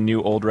start the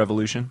new old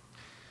revolution?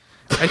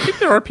 I think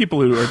there are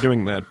people who are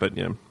doing that, but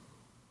yeah.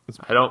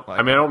 I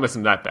don't miss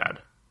him that bad.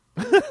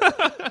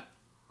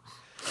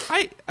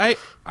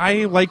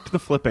 I liked the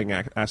flipping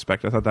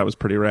aspect. I thought that was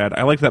pretty rad.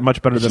 I liked that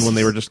much better than when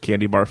they were just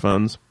candy bar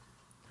phones.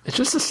 It's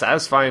just a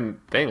satisfying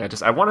thing.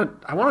 I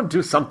want to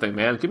do something,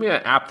 man. Give me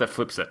an app that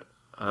flips it.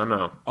 I don't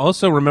know.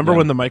 Also, remember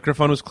when the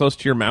microphone was close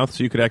to your mouth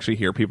so you could actually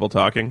hear people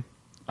talking?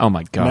 Oh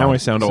my god! Now I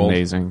sound it's old.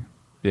 Amazing.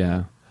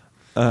 Yeah.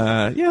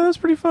 Yeah, that was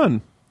pretty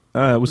fun.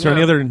 Was there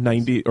any other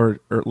 90s or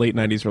late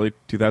 90s, early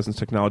 2000s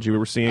technology we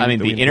were seeing? I mean,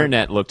 that the we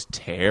internet looked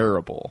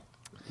terrible.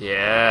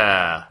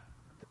 Yeah.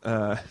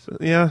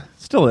 Yeah,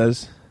 still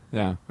is.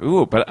 Yeah.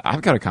 Ooh, but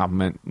I've got a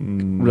compliment.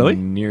 Really?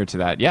 Near to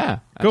that. Yeah.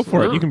 Go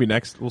for it. absolutely. You can be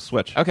next. We'll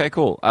switch. Okay,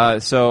 cool.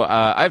 So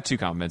I have two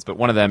compliments, but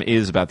one of them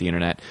is about the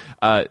internet.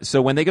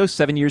 So when they go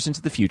 7 years into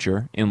the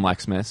future in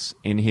Lexmas,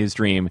 in his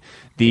dream,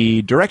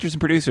 the directors and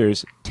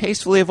producers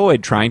tastefully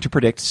avoid trying to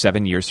predict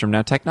 7 years from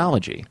now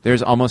technology.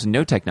 There's almost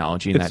no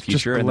technology in It's that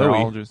future, just and they're glowy.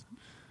 all just...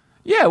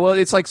 Yeah, well,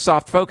 it's like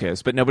soft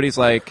focus, but nobody's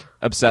like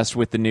obsessed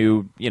with the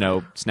new,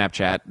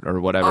 Snapchat or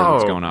whatever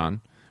that's going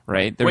on,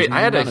 right? There's Wait, I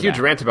had a none of huge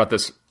that. rant about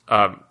this.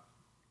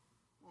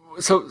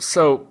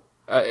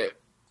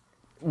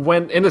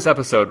 When in this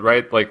episode,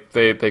 right? Like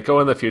they go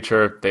in the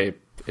future.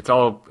 It's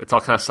all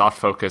kind of soft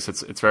focus.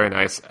 It's very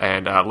nice.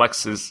 And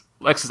Lex is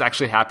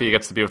actually happy. He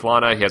gets to be with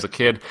Lana. He has a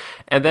kid,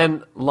 and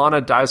then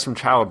Lana dies from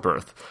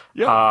childbirth.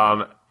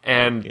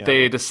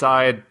 They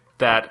decide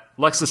that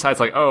Lex decides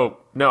like, oh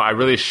no, I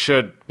really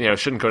shouldn't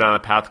go down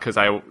that path because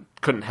I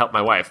couldn't help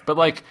my wife. But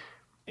like,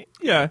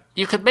 Yeah.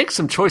 you could make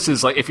some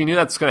choices. Like if you knew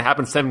that's going to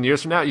happen 7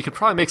 years from now, you could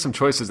probably make some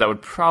choices that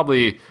would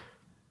probably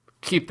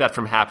keep that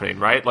from happening,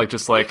 right? Like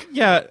just like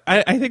Yeah,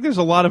 I think there's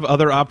a lot of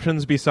other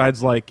options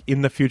besides, like,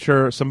 in the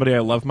future, somebody I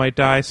love might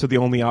die, so the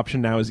only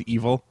option now is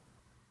evil.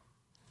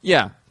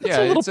 Yeah, It's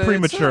a little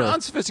premature. It's an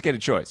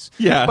unsophisticated choice.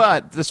 Yeah.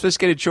 But the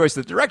sophisticated choice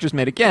that the directors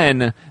made,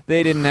 again,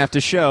 they didn't have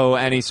to show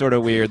any sort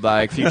of weird,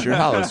 like, future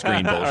hollow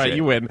screen bullshit. All right,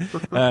 you win.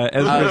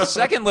 Ezra,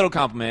 Second little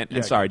compliment,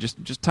 and sorry,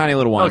 just tiny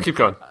little one. oh, keep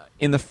going.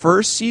 In the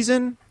first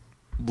season,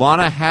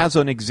 Lana has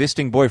an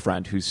existing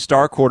boyfriend who's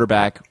star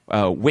quarterback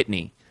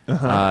Whitney.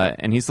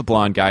 And he's the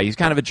blonde guy. He's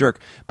kind of a jerk.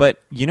 But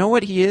you know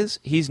what he is?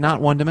 He's not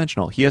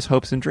one-dimensional. He has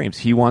hopes and dreams.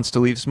 He wants to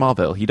leave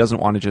Smallville. He doesn't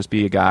want to just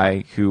be a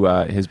guy who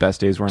his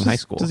best days were in high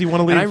school. Does he want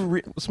to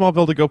leave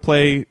Smallville to go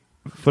play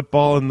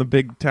football in the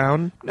big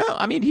town? No,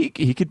 I mean, he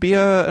could be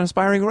an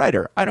aspiring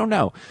writer. I don't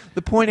know.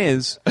 The point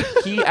is,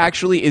 he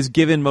actually is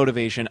given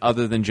motivation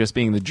other than just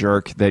being the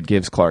jerk that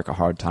gives Clark a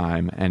hard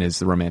time and is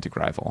the romantic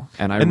rival.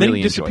 And Then really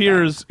he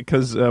disappears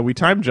because we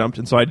time jumped,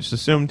 and so I just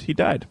assumed he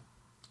died.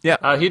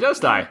 Yeah, He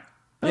does die.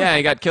 yeah,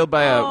 he got killed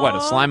by a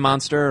slime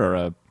monster or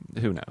a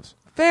who knows.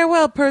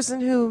 Farewell,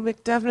 person who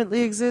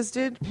definitely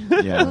existed.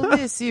 Yeah. We'll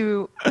miss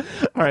you. All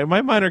right,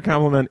 my minor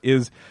compliment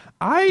is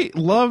I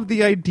love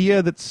the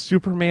idea that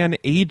Superman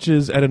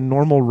ages at a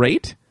normal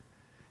rate.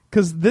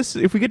 Because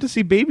if we get to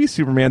see baby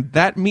Superman,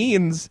 that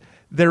means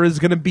there is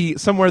going to be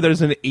somewhere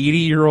there's an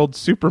 80-year-old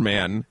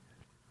Superman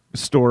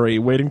story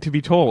waiting to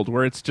be told,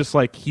 where it's just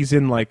like he's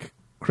in like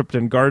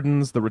Krypton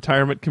Gardens, the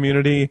retirement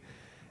community,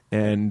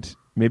 and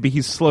maybe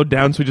he's slowed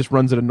down so he just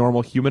runs at a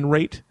normal human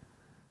rate.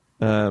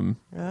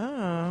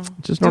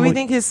 Just Do normal. we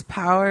think his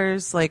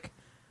powers, like,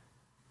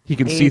 he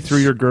can see age- through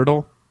your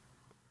girdle?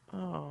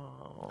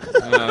 Oh,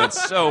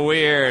 that's so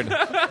weird.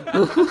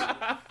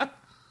 yeah,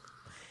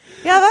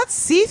 that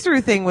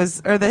see-through thing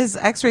his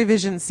X-ray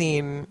vision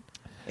scene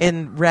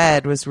in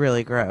Red was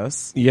really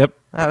gross. Yep.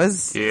 That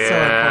was so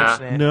Yeah.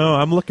 unfortunate. No,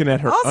 I'm looking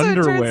at her Also, it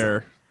turns-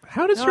 underwear.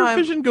 How does No, her I'm-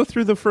 vision go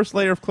through the first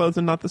layer of clothes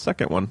and not the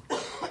second one?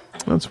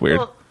 That's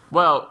weird.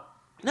 Well,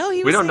 No, he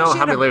was We don't saying know she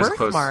how had many a layers of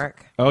clothes.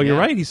 birthmark. Oh, you're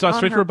right. He saw On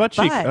straight her through her butt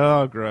cheek. butt.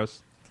 Oh,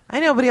 gross. I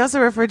know, but he also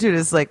referred to it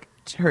as, like,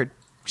 her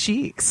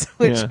cheeks,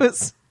 which Yeah.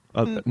 was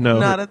No,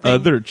 not her a thing.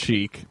 other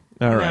cheek.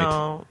 All right.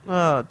 No.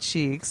 Oh,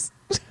 cheeks.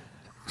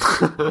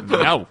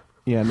 No.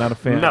 Yeah, not a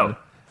fan. no.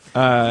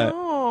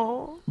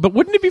 Oh. But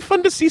wouldn't it be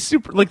fun to see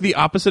like the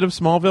opposite of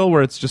Smallville,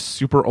 where it's just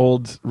super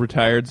old,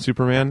 retired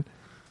Superman?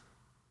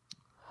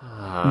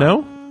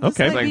 No. This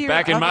Okay. might Like be your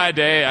back in other- my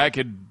day, I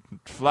could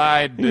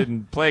fly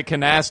and play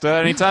canasta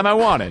anytime I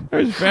wanted.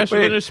 It's faster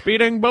Wait. than a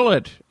speeding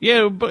bullet.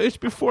 Yeah, but it's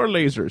before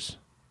lasers.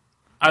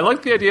 I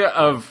like the idea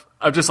of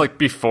just like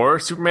before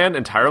Superman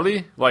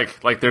entirely.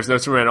 Like there's no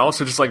Superman at all,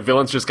 so just like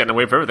villains just getting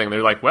away from everything.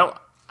 They're like, well,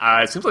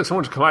 it seems like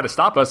someone should come out to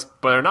stop us,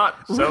 but they're not.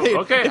 So Right.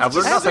 okay, It's I've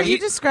learned Ezra, are nothing. you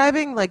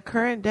describing, like,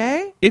 current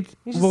day? But just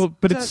it's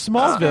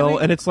Smallville, describing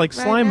and it's like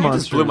right slime now? You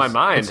monsters. just blew my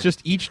mind. It's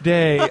just each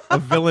day a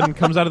villain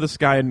comes out of the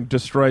sky and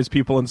destroys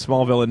people in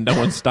Smallville, and no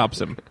one stops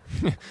him.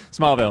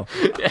 Smallville.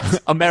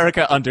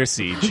 America under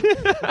siege.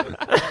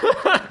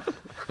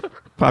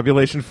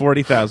 Population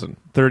 40,000,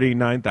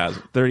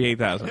 39,000,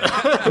 38,000,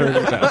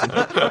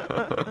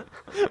 30,000.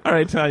 All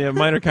right, Tanya,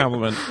 minor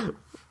compliment.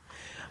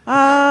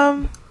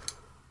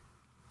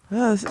 Oh,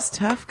 this is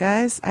tough,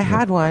 guys. I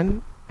had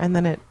one, and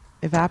then it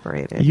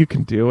evaporated. You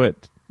can do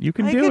it. You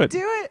can I do could it.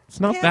 do it. It's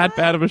not Can that I?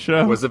 bad of a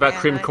show. Was it about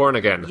Can cream I? corn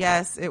again?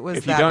 Yes, it was.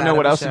 If you don't know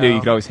what else to do, you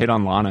could always hit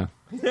on Lana.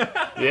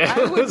 Yeah.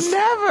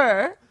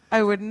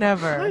 I would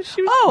never.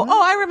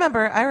 I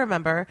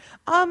remember.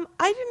 I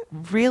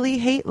didn't really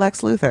hate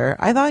Lex Luthor.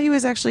 I thought he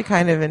was actually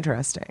kind of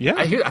interesting. Yeah.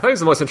 I think it's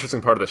the most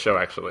interesting part of the show,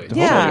 actually.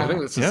 Yeah. I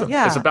think it's,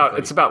 Yeah. it's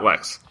about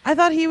Lex. I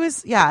thought he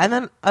was, and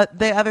then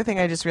the other thing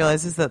I just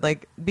realized is that,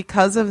 like,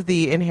 because of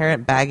the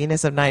inherent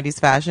bagginess of 90s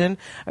fashion,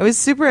 I was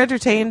super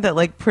entertained that,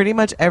 like, pretty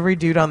much every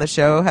dude on the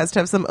show has to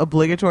have some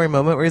obligatory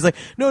moment where he's like,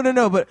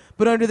 no, but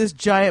under this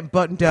giant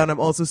button down, I'm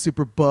also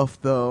super buff,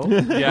 though.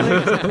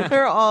 Yeah.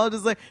 They're all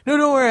just like, no,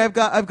 don't worry, I've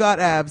got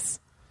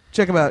abs.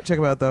 Check him out,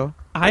 though.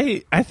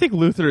 I think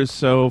Luthor is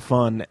so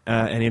fun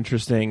and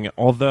interesting,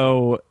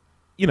 although,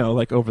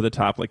 like over the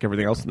top like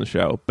everything else in the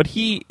show. But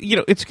he,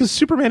 it's because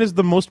Superman is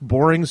the most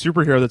boring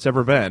superhero that's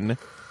ever been.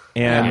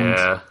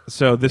 And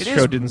so this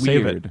show didn't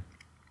save it.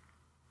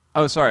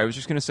 Oh, sorry. I was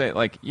just going to say,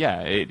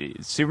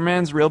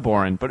 Superman's real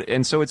boring,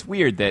 and so it's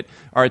weird that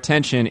our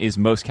attention is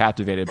most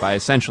captivated by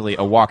essentially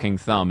a walking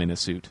thumb in a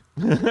suit.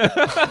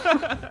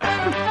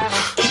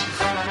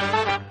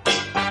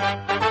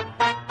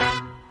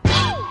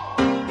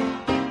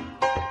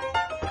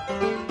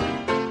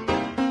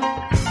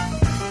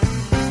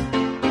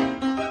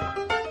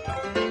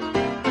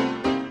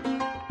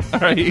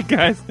 All right, you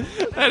guys,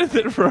 that is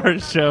it for our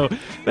show.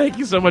 Thank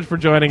you so much for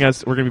joining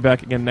us. We're going to be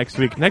back again next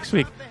week.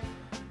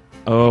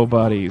 Oh,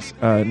 buddies.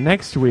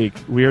 Next week,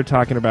 we are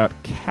talking about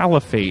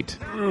Caliphate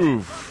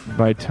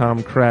by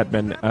Tom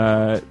Kratman.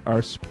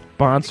 Our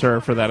sponsor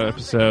for that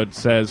episode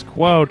says,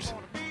 quote,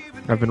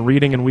 I've been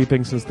reading and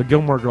weeping since the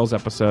Gilmore Girls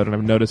episode, and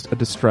I've noticed a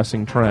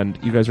distressing trend.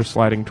 You guys are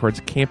sliding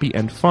towards campy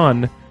and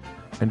fun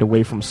and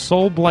away from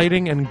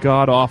soul-blighting and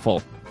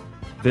god-awful.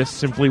 This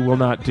simply will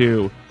not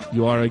do.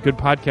 You are a good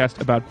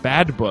podcast about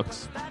bad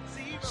books,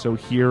 so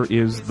here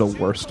is the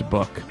worst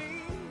book.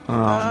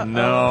 Oh,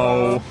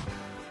 no.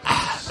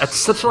 That's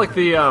such like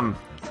the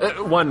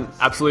one,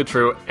 absolutely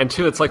true, and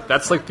two, that's like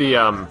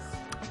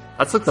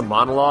the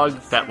monologue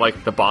that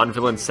like the Bond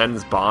villain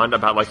sends Bond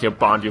about like,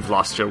 Bond, you've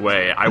lost your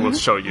way. I will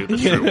show you the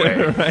true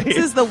way. Right? This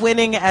is the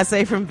winning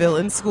essay from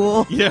Villain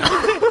School. Yeah.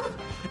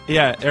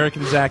 Yeah, Eric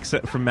and Zach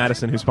from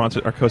Madison, who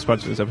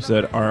co-sponsored this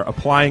episode, are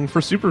applying for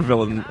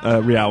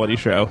Supervillain reality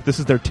show. This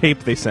is their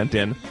tape they sent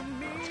in.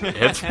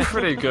 It's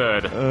pretty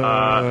good.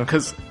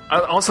 Because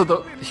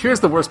here's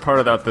the worst part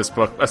about this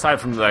book,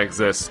 aside from that it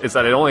exists, is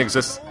that it only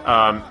exists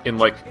in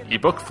like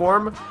ebook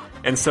form,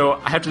 and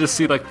so I have to just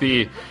see like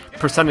the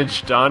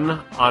percentage done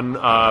on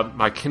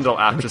my Kindle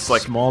app, just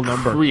like small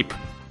number,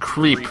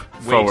 creep way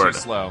forward. Too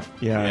slow.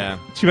 Yeah.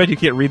 Too bad you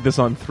can't read this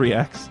on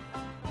 3x.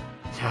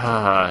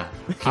 Can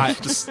I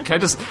just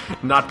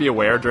not be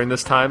aware during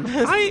this time?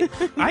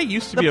 I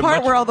used to be the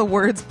part where all the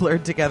words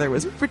blurred together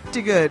was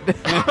pretty good.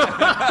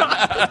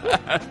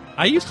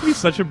 I used to be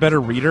such a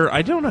better reader.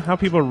 I don't know how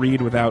people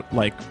read without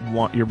like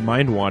your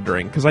mind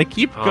wandering, because I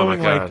keep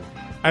going like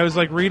I was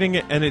like reading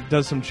it and it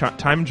does some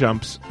time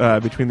jumps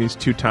between these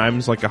two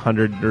times, like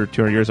 100 or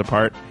 200 years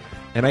apart,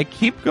 and I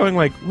keep going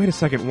like, wait a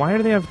second, why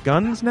do they have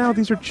guns now?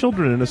 These are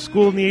children in a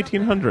school in the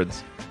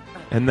 1800s,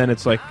 and then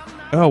it's like,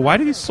 oh, why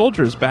do these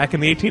soldiers back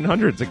in the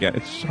 1800s again?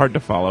 It's hard to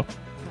follow.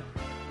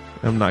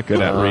 I'm not good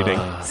at reading.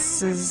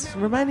 This is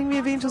reminding me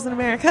of Angels in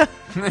America.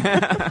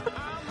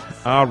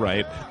 All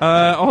right.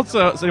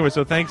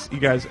 So thanks, you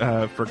guys,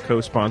 for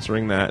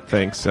co-sponsoring that.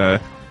 Thanks, I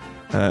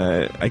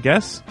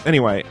guess.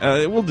 Anyway,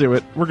 we'll do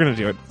it. We're going to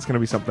do it. It's going to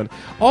be something.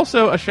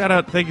 Also, a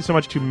shout-out, thank you so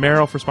much to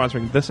Meryl for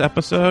sponsoring this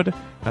episode.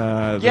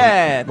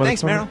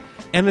 Thanks, Meryl.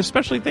 And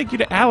especially thank you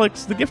to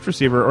Alex, the gift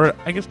receiver. Or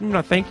I guess maybe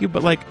not thank you,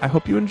 but like I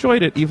hope you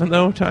enjoyed it, even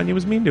though Tanya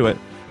was mean to it.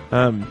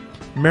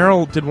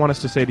 Meryl did want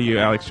us to say to you,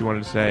 Alex, she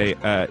wanted to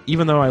say,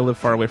 even though I live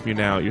far away from you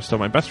now, you're still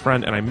my best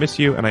friend, and I miss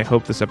you, and I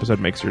hope this episode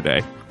makes your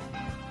day.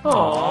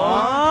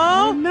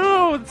 Aww.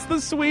 No, it's the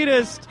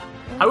sweetest.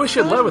 I wish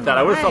you had led with that.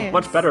 I would have felt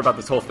much better about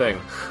this whole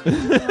thing.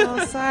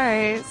 Oh,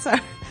 sorry.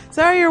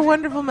 Your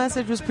wonderful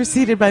message was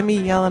preceded by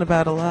me yelling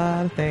about a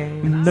lot of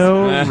things.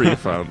 No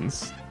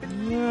refunds.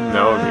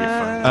 No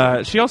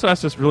refunds. She also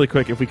asked us really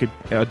quick if we could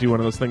do one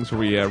of those things where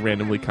we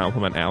randomly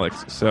compliment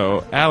Alex.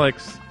 So,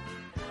 Alex,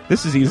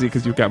 this is easy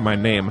because you've got my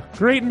name.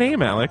 Great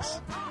name,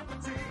 Alex.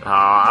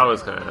 I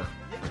was going to...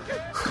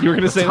 You were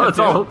going to say that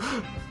too?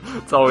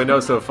 That's all we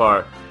know so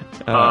far.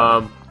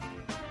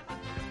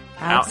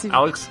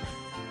 Alex,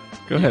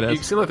 go ahead. You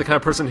seem like the kind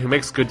of person who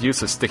makes good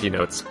use of sticky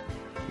notes.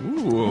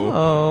 Ooh.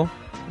 Oh,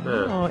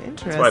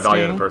 interesting. That's what I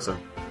value in a person.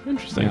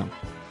 Interesting. Yeah.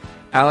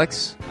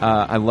 Alex,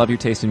 I love your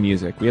taste in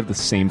music. We have the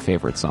same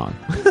favorite song.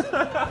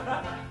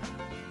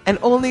 And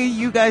only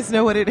you guys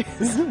know what it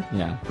is.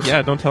 Yeah.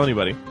 Yeah, don't tell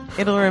anybody.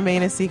 It'll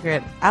remain a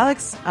secret.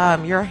 Alex,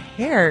 your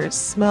hair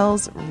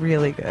smells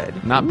really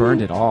good. Not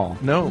burned at all.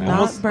 No,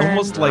 Not burned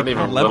almost like Not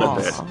even a lemon. little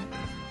bit.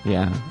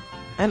 Yeah.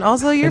 And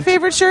also, your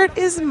favorite shirt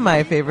is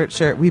my favorite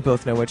shirt. We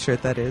both know what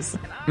shirt that is.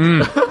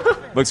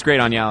 Looks great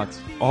on you,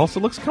 Alex. Also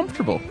looks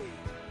comfortable.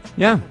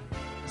 Yeah.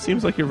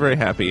 Seems like you're very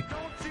happy.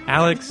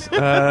 Alex,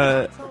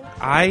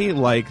 I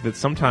like that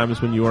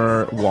sometimes when you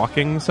are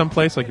walking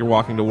someplace, like you're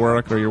walking to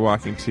work or you're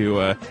walking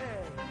to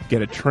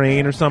get a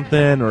train or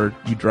something, or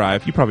you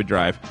drive. You probably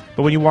drive.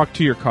 But when you walk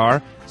to your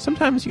car,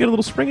 sometimes you get a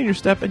little spring in your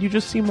step and you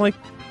just seem like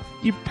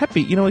you're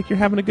peppy, like you're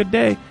having a good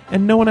day.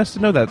 And no one has to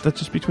know that. That's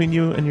just between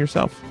you and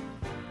yourself.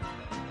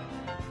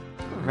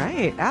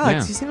 Right.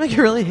 Alex, you seem like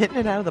you're really hitting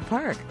it out of the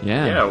park.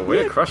 Yeah. Yeah,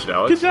 way to crush it,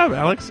 Alex. Good job,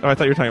 Alex. Oh, I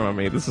thought you were talking about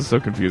me. This is so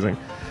confusing.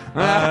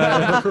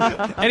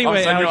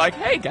 Anyway, Alex, you're like,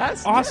 hey,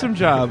 guys. Awesome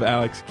job,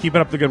 Alex.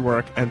 Keeping up the good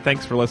work. And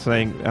thanks for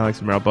listening, Alex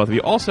and Meryl, both of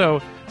you. Also,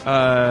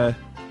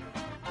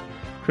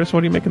 Chris,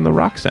 what are you making the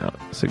rock sound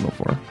signal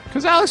for?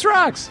 Because Alex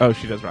rocks. Oh,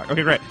 she does rock.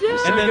 Okay, great. Yeah.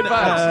 And then Good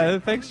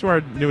vibes. thanks to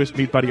our newest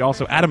meat buddy,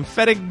 also, Adam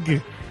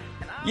Fettig.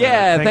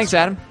 Yeah, thanks,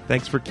 Adam.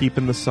 Thanks for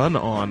keeping the sun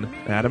on,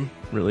 Adam.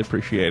 Really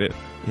appreciate it.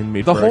 In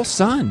Meatburg. The whole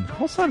sun. The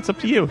whole sun. It's up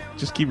to you.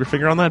 Just keep your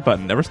finger on that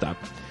button. Never stop.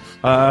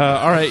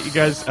 All right, you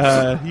guys.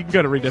 You can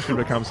go to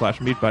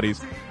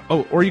redistrib.com/meatbuddies.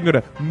 Oh, or you can go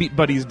to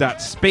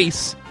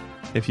meatbuddies.space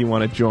if you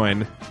want to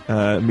join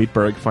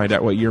Meatburg. Find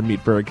out what your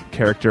Meatburg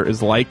character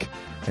is like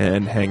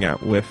and hang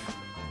out with,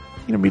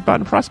 Meatbot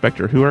and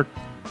Prospector, who are,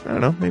 I don't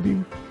know,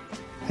 maybe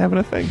having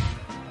a thing.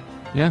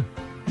 Yeah.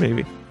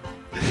 Maybe.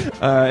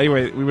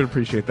 Anyway, we would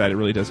appreciate that. It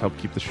really does help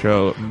keep the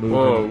show moving.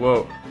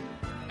 Whoa.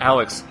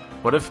 Alex,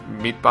 what if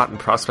Meatbot and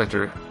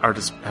Prospector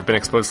have been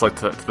exposed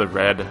to the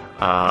red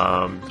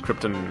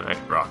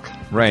kryptonite rock?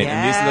 Right,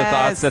 and these are the Yes.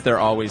 thoughts that they're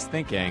always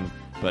thinking,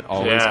 but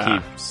always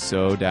keep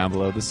so down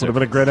below the surface. Would have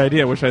been a great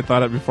idea. Wish I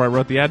thought it before I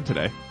wrote the ad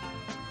today.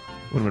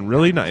 Would have been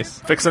really nice.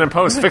 Fix it in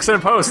post. We're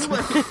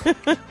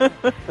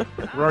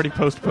already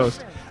post.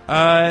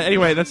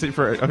 Anyway, that's it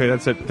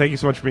that's it. Thank you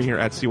so much for being here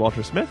at C.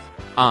 Walter Smith.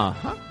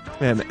 Uh-huh.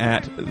 And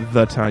at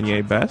the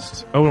Tanya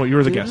Best. Oh, no, you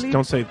were the guest.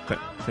 Don't say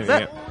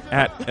that.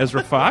 At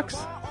Ezra Fox.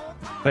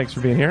 Thanks for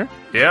being here.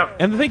 Yeah.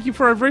 And thank you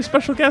for our very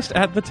special guest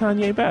at the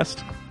Tanya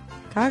Best.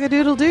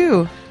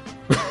 Cock-a-doodle-doo.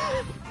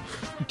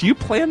 Do you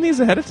plan these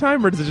ahead of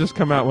time, or does it just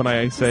come out when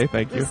I say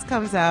thank you? This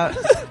comes out.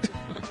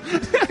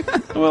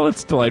 Well,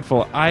 it's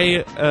delightful.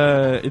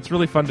 It's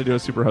really fun to do a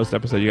Superhost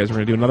episode, you guys. We're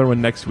going to do another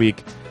one next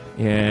week,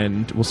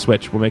 and we'll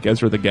switch. We'll make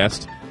Ezra the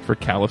guest for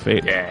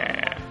Caliphate.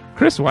 Yeah.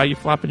 Chris, why are you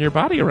flopping your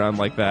body around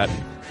like that?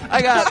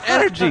 I got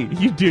energy.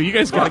 You do. You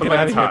guys got to get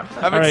out of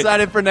here. I'm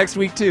excited for next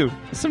week, too.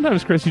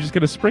 Sometimes, Chris, you just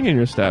get a spring in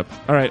your step.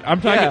 All right. I'm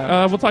talking.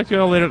 Yeah. We'll talk to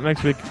you all later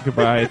next week.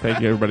 Goodbye.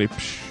 Thank you, everybody.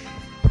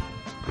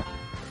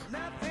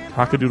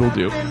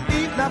 Cock-a-doodle-doo. You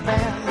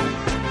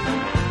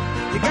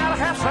gotta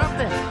have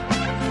something